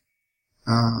week.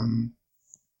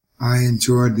 I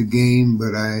enjoyed the game,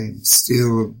 but I'm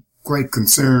still quite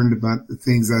concerned about the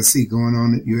things I see going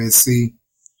on at USC.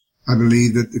 I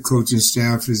believe that the coaching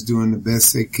staff is doing the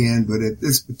best they can, but at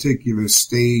this particular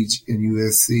stage in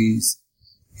USC's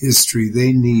history,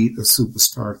 they need a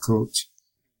superstar coach.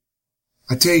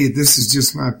 I tell you, this is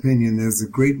just my opinion. There's a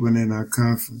great one in our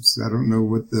conference. I don't know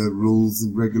what the rules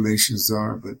and regulations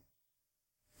are, but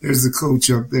there's a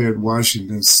coach up there at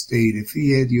Washington State. If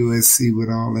he had USC with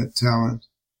all that talent,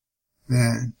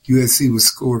 man, USC would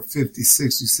score 50,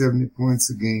 60, 70 points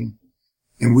a game.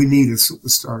 And we need a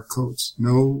superstar coach.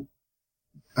 No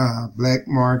black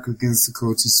mark against the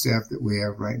coaching staff that we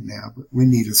have right now, but we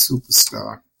need a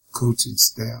superstar coaching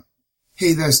staff.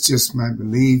 Hey, that's just my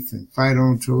belief. And fight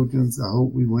on, Trojans. I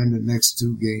hope we win the next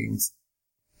 2 games.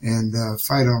 And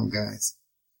fight on, guys.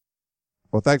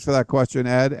 Well, thanks for that question,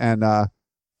 Ed. And,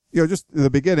 you know, just in the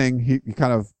beginning, he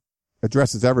kind of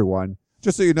addresses everyone.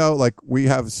 Just so you know, like, we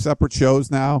have separate shows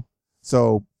now.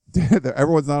 So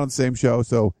everyone's not on the same show.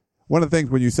 So one of the things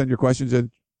when you send your questions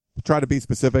in, try to be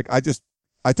specific.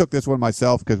 I took this one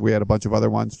myself because we had a bunch of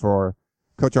other ones for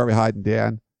Coach Harvey Hyde and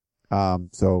Dan.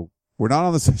 So we're not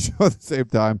on the same show at the same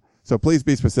time. So please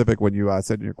be specific when you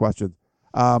send in your questions.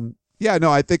 Yeah,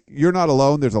 no, I think you're not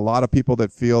alone. There's a lot of people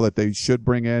that feel that they should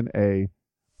bring in a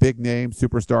big name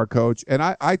superstar coach. And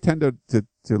I tend to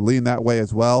lean that way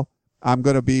as well. I'm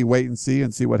going to be wait and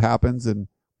see what happens and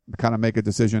kind of make a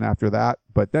decision after that.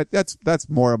 But that's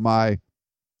more of my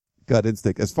gut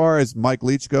instinct. As far as Mike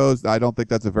Leach goes, I don't think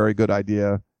that's a very good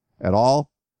idea at all.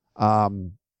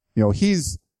 You know,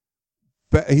 he's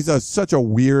such a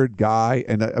weird guy.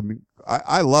 And I mean,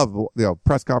 I love, you know,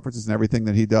 press conferences and everything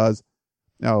that he does.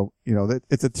 You know,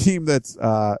 it's a team that's,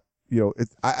 you know,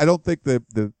 I don't think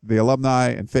the alumni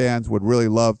and fans would really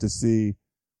love to see,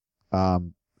 a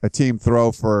team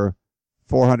throw for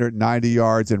 490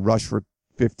 yards and rush for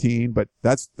 15, but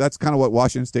that's kind of what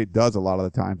Washington State does a lot of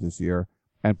the times this year,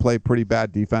 and play pretty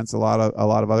bad defense a lot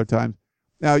of other times.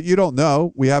 Now, you don't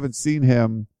know. We haven't seen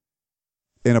him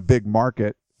in a big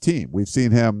market team. We've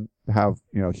seen him have,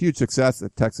 huge success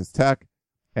at Texas Tech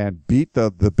and beat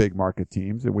the big market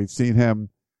teams. And we've seen him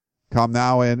come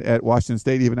now in at Washington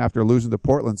State, even after losing to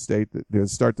Portland State to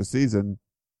start the season,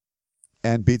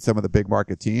 and beat some of the big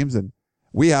market teams. And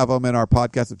we have them in our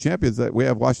podcast of champions that we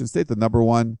have Washington State, the number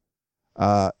one,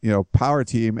 power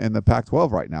team in the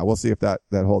Pac-12 right now. We'll see if that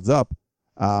holds up.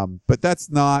 But that's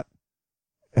not,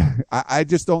 I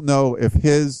just don't know if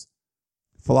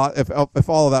if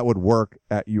all of that would work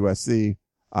at USC.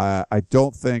 I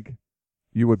don't think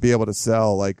you would be able to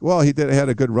sell he had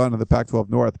a good run in the Pac-12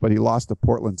 North, but he lost to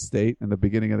Portland State in the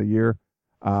beginning of the year.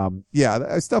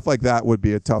 Stuff like that would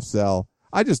be a tough sell.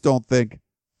 I just don't think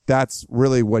that's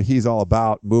really what he's all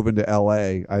about, moving to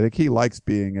LA. I think he likes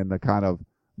being in the kind of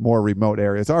more remote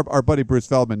areas. Our buddy Bruce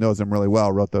Feldman knows him really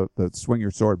well, wrote the Swing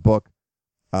Your Sword book,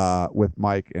 with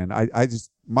Mike. And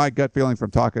my gut feeling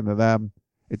from talking to them,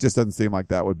 it just doesn't seem like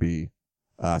that would be,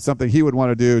 something he would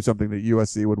want to do, something that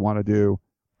USC would want to do.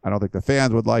 I don't think the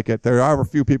fans would like it. There are a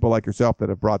few people like yourself that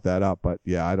have brought that up, but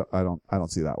yeah, I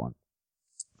don't see that one.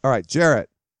 All right. Jarrett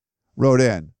wrote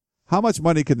in, how much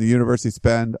money can the university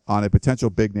spend on a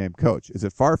potential big name coach? Is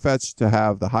it far-fetched to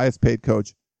have the highest paid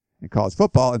coach in college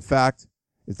football? In fact,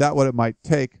 is that what it might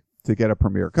take to get a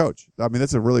premier coach? I mean,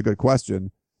 that's a really good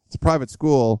question. It's a private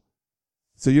school,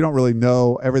 so you don't really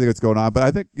know everything that's going on, but I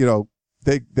think,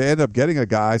 they ended up getting a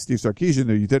guy, Steve Sarkisian,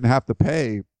 who you didn't have to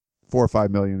pay $4 or $5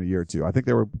 million a year to. I think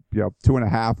they were,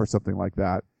 2.5 or something like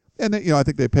that. And then, I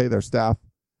think they pay their staff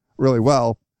really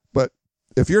well. But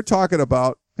if you're talking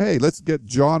about, hey, let's get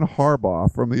John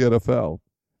Harbaugh from the NFL,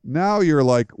 now you're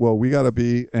like, well, we got to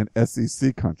be an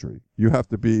SEC country. You have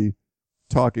to be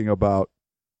talking about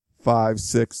 $5,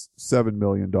 $6, $7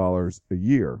 million a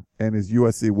year. And is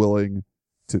USC willing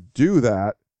to do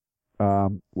that? I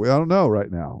don't know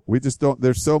right now. We just don't,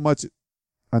 there's so much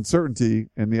uncertainty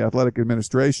in the athletic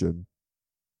administration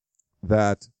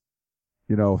that,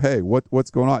 hey, what's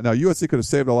going on? Now, USC could have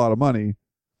saved a lot of money,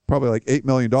 probably like $8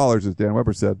 million, as Dan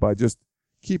Weber said, by just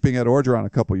keeping Ed Orgeron a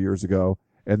couple years ago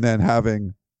and then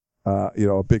having,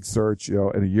 a big search,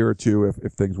 in a year or two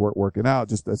if things weren't working out,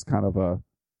 just as kind of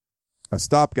a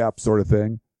stopgap sort of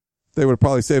thing. They would have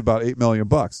probably saved about $8 million.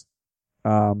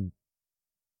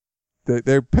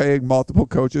 They're paying multiple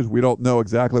coaches. We don't know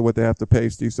exactly what they have to pay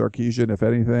Steve Sarkisian, if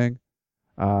anything,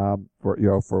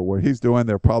 for what he's doing.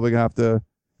 They're probably going to have to,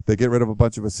 if they get rid of a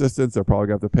bunch of assistants, they're probably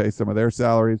going to have to pay some of their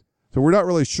salaries. So we're not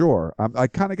really sure. I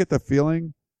kind of get the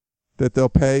feeling that they'll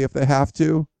pay if they have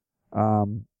to.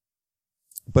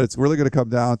 But it's really going to come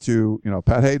down to,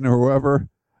 Pat Hayden or whoever,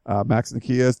 Max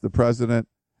Nikias, the president,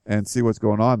 and see what's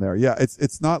going on there. Yeah,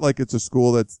 it's not like it's a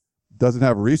school that doesn't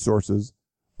have resources.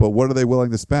 But what are they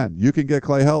willing to spend? You can get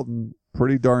Clay Helton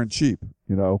pretty darn cheap.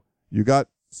 You got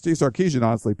Steve Sarkisian,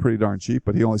 honestly, pretty darn cheap,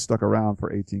 but he only stuck around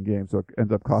for 18 games, so it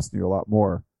ended up costing you a lot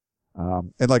more.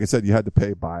 And like I said, you had to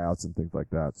pay buyouts and things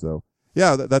like that. So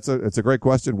yeah, it's a great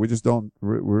question. We just we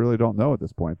really don't know at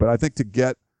this point. But I think to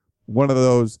get one of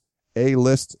those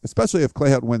A-list, especially if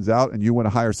Clay Helton wins out and you want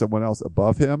to hire someone else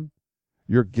above him,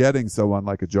 you're getting someone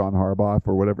like a John Harbaugh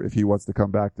or whatever, if he wants to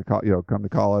come back to come to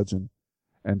college and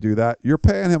do that, you're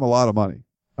paying him a lot of money.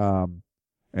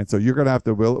 And so you're going to have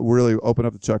to really open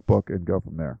up the checkbook and go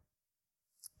from there.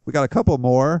 We got a couple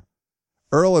more.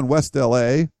 Earl in West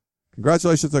LA.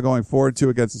 Congratulations on going 4-2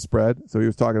 against the spread. So he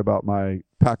was talking about my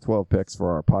Pac-12 picks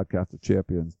for our podcast of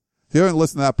champions. If you haven't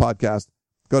listened to that podcast,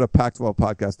 go to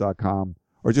pac12podcast.com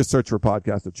or just search for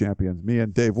podcast of champions. Me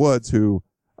and Dave Woods, who,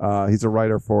 he's a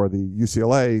writer for the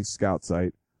UCLA scout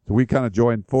site. So we kind of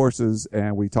join forces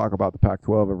and we talk about the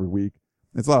Pac-12 every week.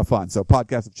 It's a lot of fun. So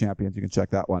Podcast of Champions, you can check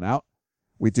that one out.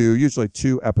 We do usually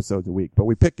 2 episodes a week, but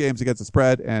we pick games against the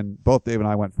spread, and both Dave and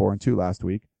I went 4-2 last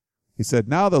week. He said,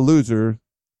 now the losers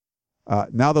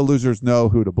know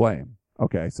who to blame.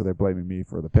 Okay, so they're blaming me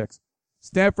for the picks.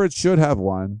 Stanford should have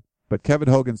won, but Kevin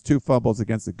Hogan's 2 fumbles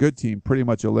against a good team pretty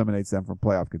much eliminates them from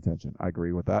playoff contention. I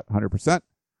agree with that 100%.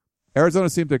 Arizona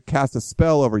seemed to cast a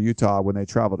spell over Utah when they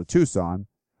traveled to Tucson.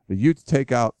 The Utes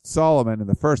take out Solomon in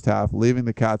the first half, leaving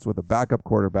the Cats with a backup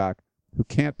quarterback who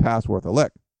can't pass worth a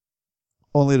lick,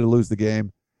 only to lose the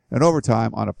game in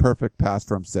overtime on a perfect pass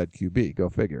from said QB. Go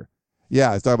figure.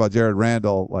 Yeah, I was talking about Jared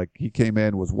Randall. Like, he came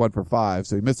in, was 1 for 5,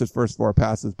 so he missed his first 4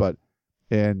 passes, but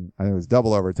I think it was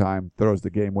double overtime, throws the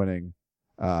game-winning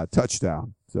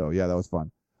touchdown. So, yeah, that was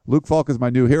fun. Luke Falk is my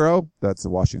new hero. That's the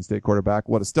Washington State quarterback.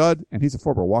 What a stud, and he's a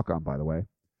former walk-on, by the way.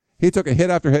 He took a hit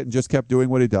after hit and just kept doing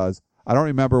what he does. I don't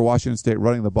remember Washington State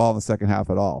running the ball in the second half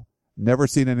at all. Never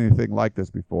seen anything like this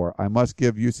before. I must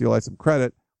give UCLA some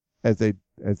credit as they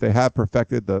have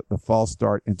perfected the false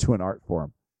start into an art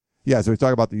form. Yeah, so we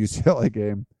talk about the UCLA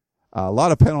game. A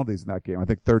lot of penalties in that game. I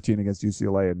think 13 against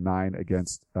UCLA and 9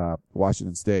 against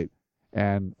Washington State.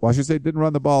 And Washington State didn't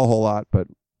run the ball a whole lot, but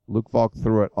Luke Falk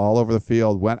threw it all over the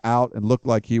field, went out and looked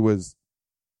like he was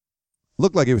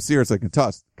seriously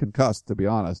concussed, to be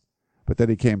honest. But then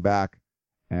he came back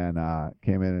and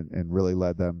came in and really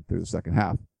led them through the second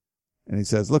half. And he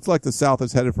says, looks like the South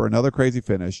is headed for another crazy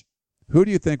finish. Who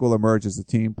do you think will emerge as the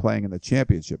team playing in the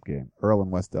championship game? Earl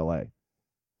in West LA.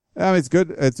 I mean, it's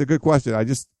good. It's a good question.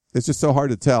 It's just so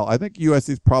hard to tell. I think USC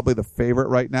is probably the favorite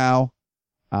right now.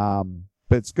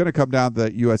 But it's going to come down to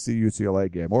that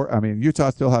USC-UCLA game. Utah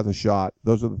still has a shot.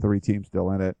 Those are the 3 teams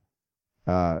still in it.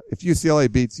 If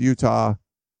UCLA beats Utah,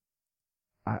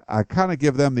 I kind of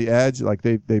give them the edge. Like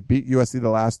they beat USC the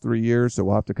last 3 years, so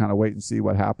we'll have to kind of wait and see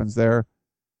what happens there.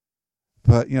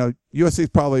 But, USC is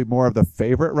probably more of the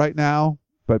favorite right now,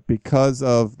 but because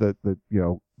of the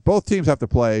both teams have to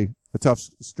play a tough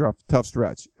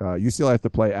stretch. UCLA has to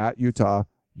play at Utah.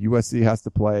 USC has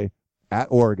to play at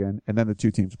Oregon, and then the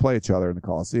 2 teams play each other in the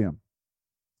Coliseum.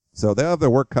 So they have their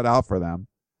work cut out for them.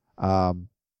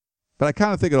 But I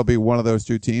kind of think it'll be one of those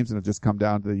 2 teams, and it'll just come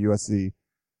down to the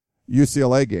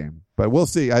USC-UCLA game. But we'll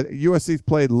see. USC's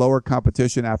played lower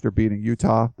competition after beating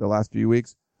Utah the last few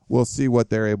weeks. We'll see what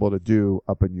they're able to do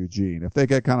up in Eugene. If they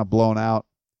get kind of blown out,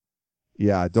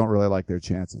 I don't really like their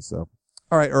chances. So,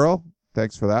 all right, Earl,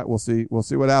 thanks for that. We'll see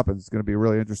what happens. It's going to be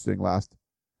really interesting last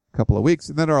couple of weeks.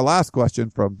 And then our last question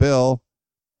from Bill.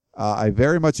 I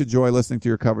very much enjoy listening to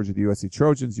your coverage of the USC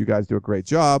Trojans. You guys do a great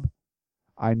job.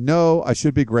 I know I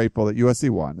should be grateful that USC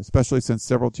won, especially since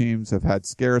several teams have had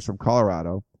scares from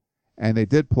Colorado, and they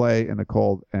did play in the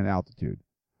cold and altitude.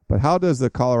 But how does the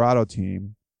Colorado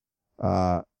team,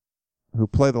 who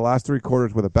play the last 3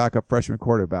 quarters with a backup freshman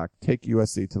quarterback, take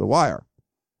USC to the wire?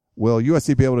 Will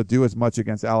USC be able to do as much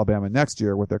against Alabama next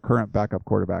year with their current backup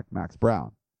quarterback, Max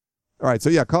Brown? All right,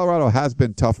 so Colorado has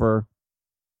been tougher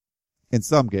in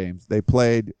some games. They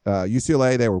played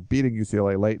UCLA. They were beating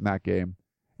UCLA late in that game,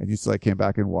 and UCLA came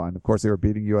back and won. Of course, they were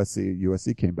beating USC.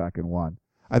 USC came back and won.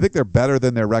 I think they're better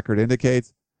than their record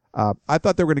indicates. I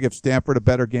thought they were going to give Stanford a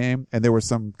better game, and there were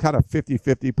some kind of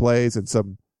 50-50 plays and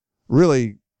some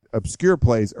really obscure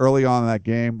plays early on in that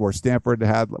game where Stanford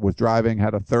was driving,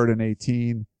 had a 3rd and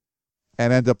 18,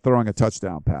 and ended up throwing a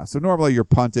touchdown pass. So normally you're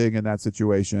punting in that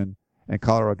situation, and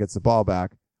Colorado gets the ball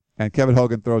back, and Kevin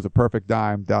Hogan throws a perfect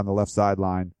dime down the left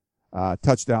sideline,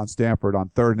 touchdown Stanford on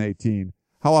 3rd and 18.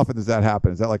 How often does that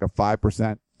happen? Is that like a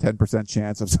 5%, 10%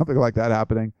 chance of something like that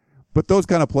happening? But those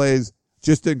kind of plays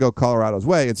just didn't go Colorado's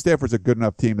way, and Stanford's a good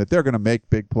enough team that they're going to make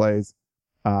big plays.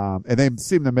 And they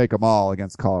seem to make them all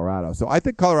against Colorado. So I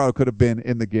think Colorado could have been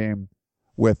in the game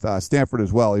with Stanford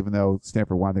as well, even though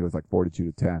Stanford won, I think it was like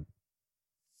 42-10.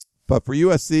 But for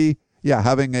USC,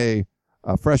 having a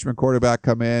freshman quarterback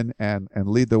come in and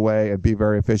lead the way and be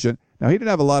very efficient. Now, he didn't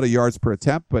have a lot of yards per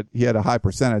attempt, but he had a high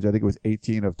percentage. I think it was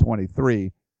 18 of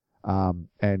 23.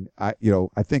 And I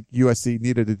think USC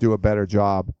needed to do a better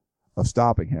job of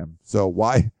stopping him. So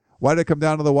why did it come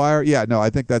down to the wire? I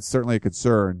think that's certainly a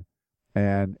concern.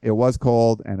 And it was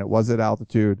cold and it was at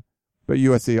altitude, but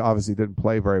USC obviously didn't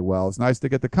play very well. It's nice to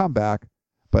get the comeback,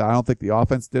 but I don't think the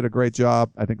offense did a great job.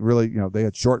 I think really, they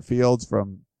had short fields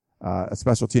from a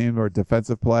special team or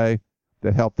defensive play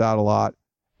that helped out a lot.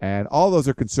 And all those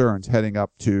are concerns heading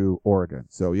up to Oregon.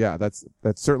 So that's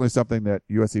certainly something that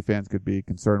USC fans could be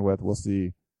concerned with. We'll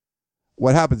see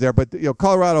what happens there. But,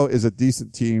 Colorado is a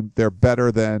decent team. They're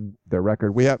better than their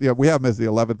record. We have them as the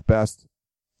 11th best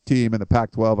team in the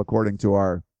Pac-12 according to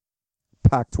our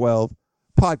Pac-12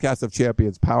 Podcast of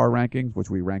Champions power rankings, which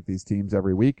we rank these teams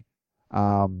every week.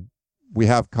 We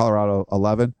have Colorado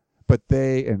 11, but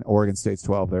they and Oregon State's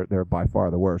 12. They're by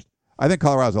far the worst. I think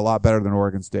Colorado's a lot better than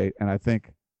Oregon State, and I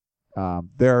think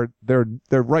they're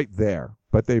right there,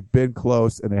 but they've been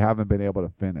close and they haven't been able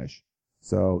to finish.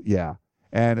 So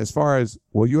and as far as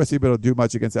will USC be able to do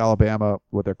much against Alabama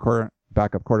with their current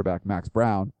backup quarterback Max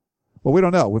Brown? Well, we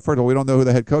don't know. First of all, we don't know who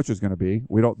the head coach is going to be.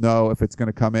 We don't know if it's going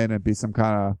to come in and be some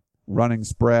kind of running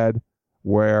spread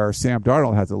where Sam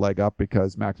Darnold has a leg up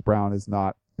because Max Brown is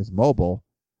not as mobile.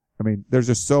 I mean, there's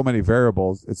just so many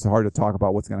variables. It's hard to talk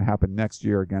about what's going to happen next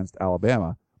year against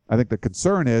Alabama. I think the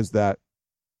concern is that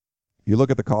you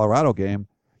look at the Colorado game,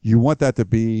 you want that to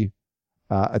be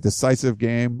a decisive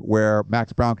game where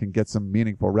Max Brown can get some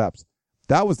meaningful reps.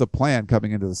 That was the plan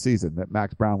coming into the season, that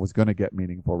Max Brown was going to get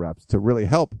meaningful reps to really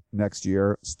help next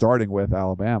year, starting with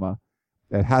Alabama.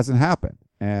 It hasn't happened.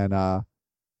 And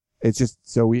it's just,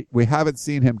 so we haven't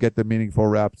seen him get the meaningful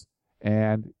reps.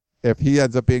 And if he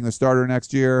ends up being the starter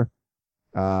next year,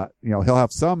 he'll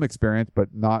have some experience, but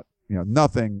not,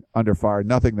 nothing under fire,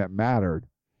 nothing that mattered.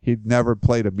 He'd never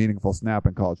played a meaningful snap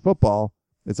in college football.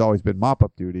 It's always been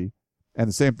mop-up duty. And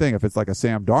the same thing, if it's like a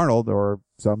Sam Darnold or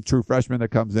some true freshman that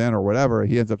comes in or whatever,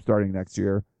 he ends up starting next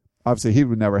year. Obviously, he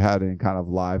would never had any kind of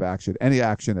live action, any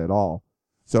action at all.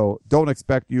 So don't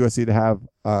expect USC to have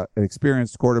an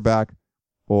experienced quarterback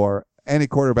or any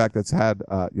quarterback that's had,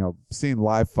 seen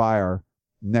live fire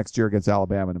next year against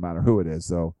Alabama, no matter who it is.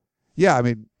 So, yeah, I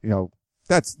mean,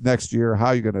 that's next year. How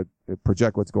are you going to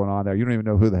project what's going on there? You don't even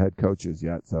know who the head coach is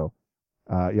yet. So,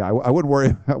 I wouldn't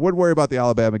worry. I wouldn't worry about the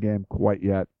Alabama game quite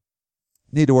yet.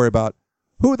 Need to worry about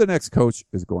who the next coach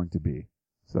is going to be.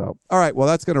 So, all right. Well,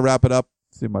 that's going to wrap it up.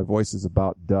 See, my voice is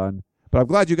about done, but I'm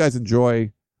glad you guys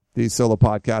enjoy these solo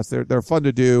podcasts. They're fun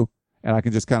to do, and I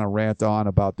can just kind of rant on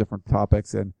about different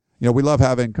topics. And, we love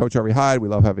having Coach Harvey Hyde. We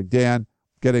love having Dan,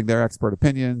 getting their expert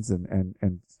opinions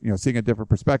and seeing a different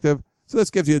perspective. So this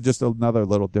gives you just another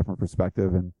little different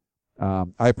perspective. And,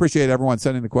 I appreciate everyone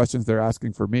sending the questions they're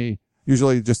asking for me.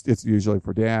 It's usually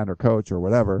for Dan or Coach or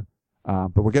whatever.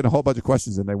 But we're getting a whole bunch of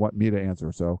questions and they want me to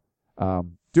answer. So,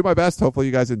 do my best. Hopefully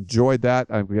you guys enjoyed that.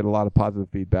 We get a lot of positive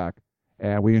feedback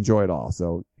and we enjoy it all.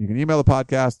 So you can email the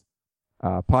podcast,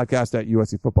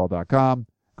 podcast@uscfootball.com.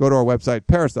 Go to our website,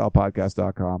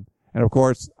 peristylepodcast.com. And of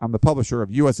course, I'm the publisher of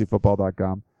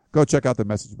uscfootball.com. Go check out the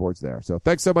message boards there. So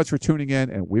thanks so much for tuning in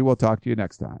and we will talk to you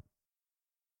next time.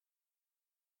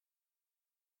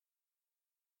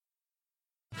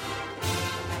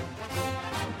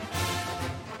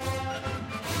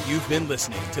 You've been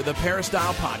listening to the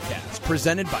Peristyle Podcast,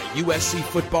 presented by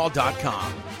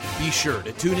USCFootball.com. Be sure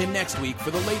to tune in next week for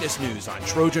the latest news on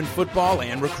Trojan football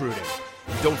and recruiting.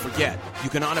 And don't forget, you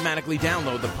can automatically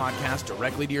download the podcast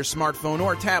directly to your smartphone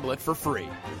or tablet for free.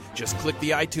 Just click the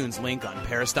iTunes link on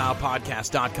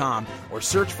peristylepodcast.com or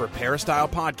search for Peristyle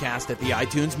Podcast at the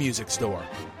iTunes Music Store.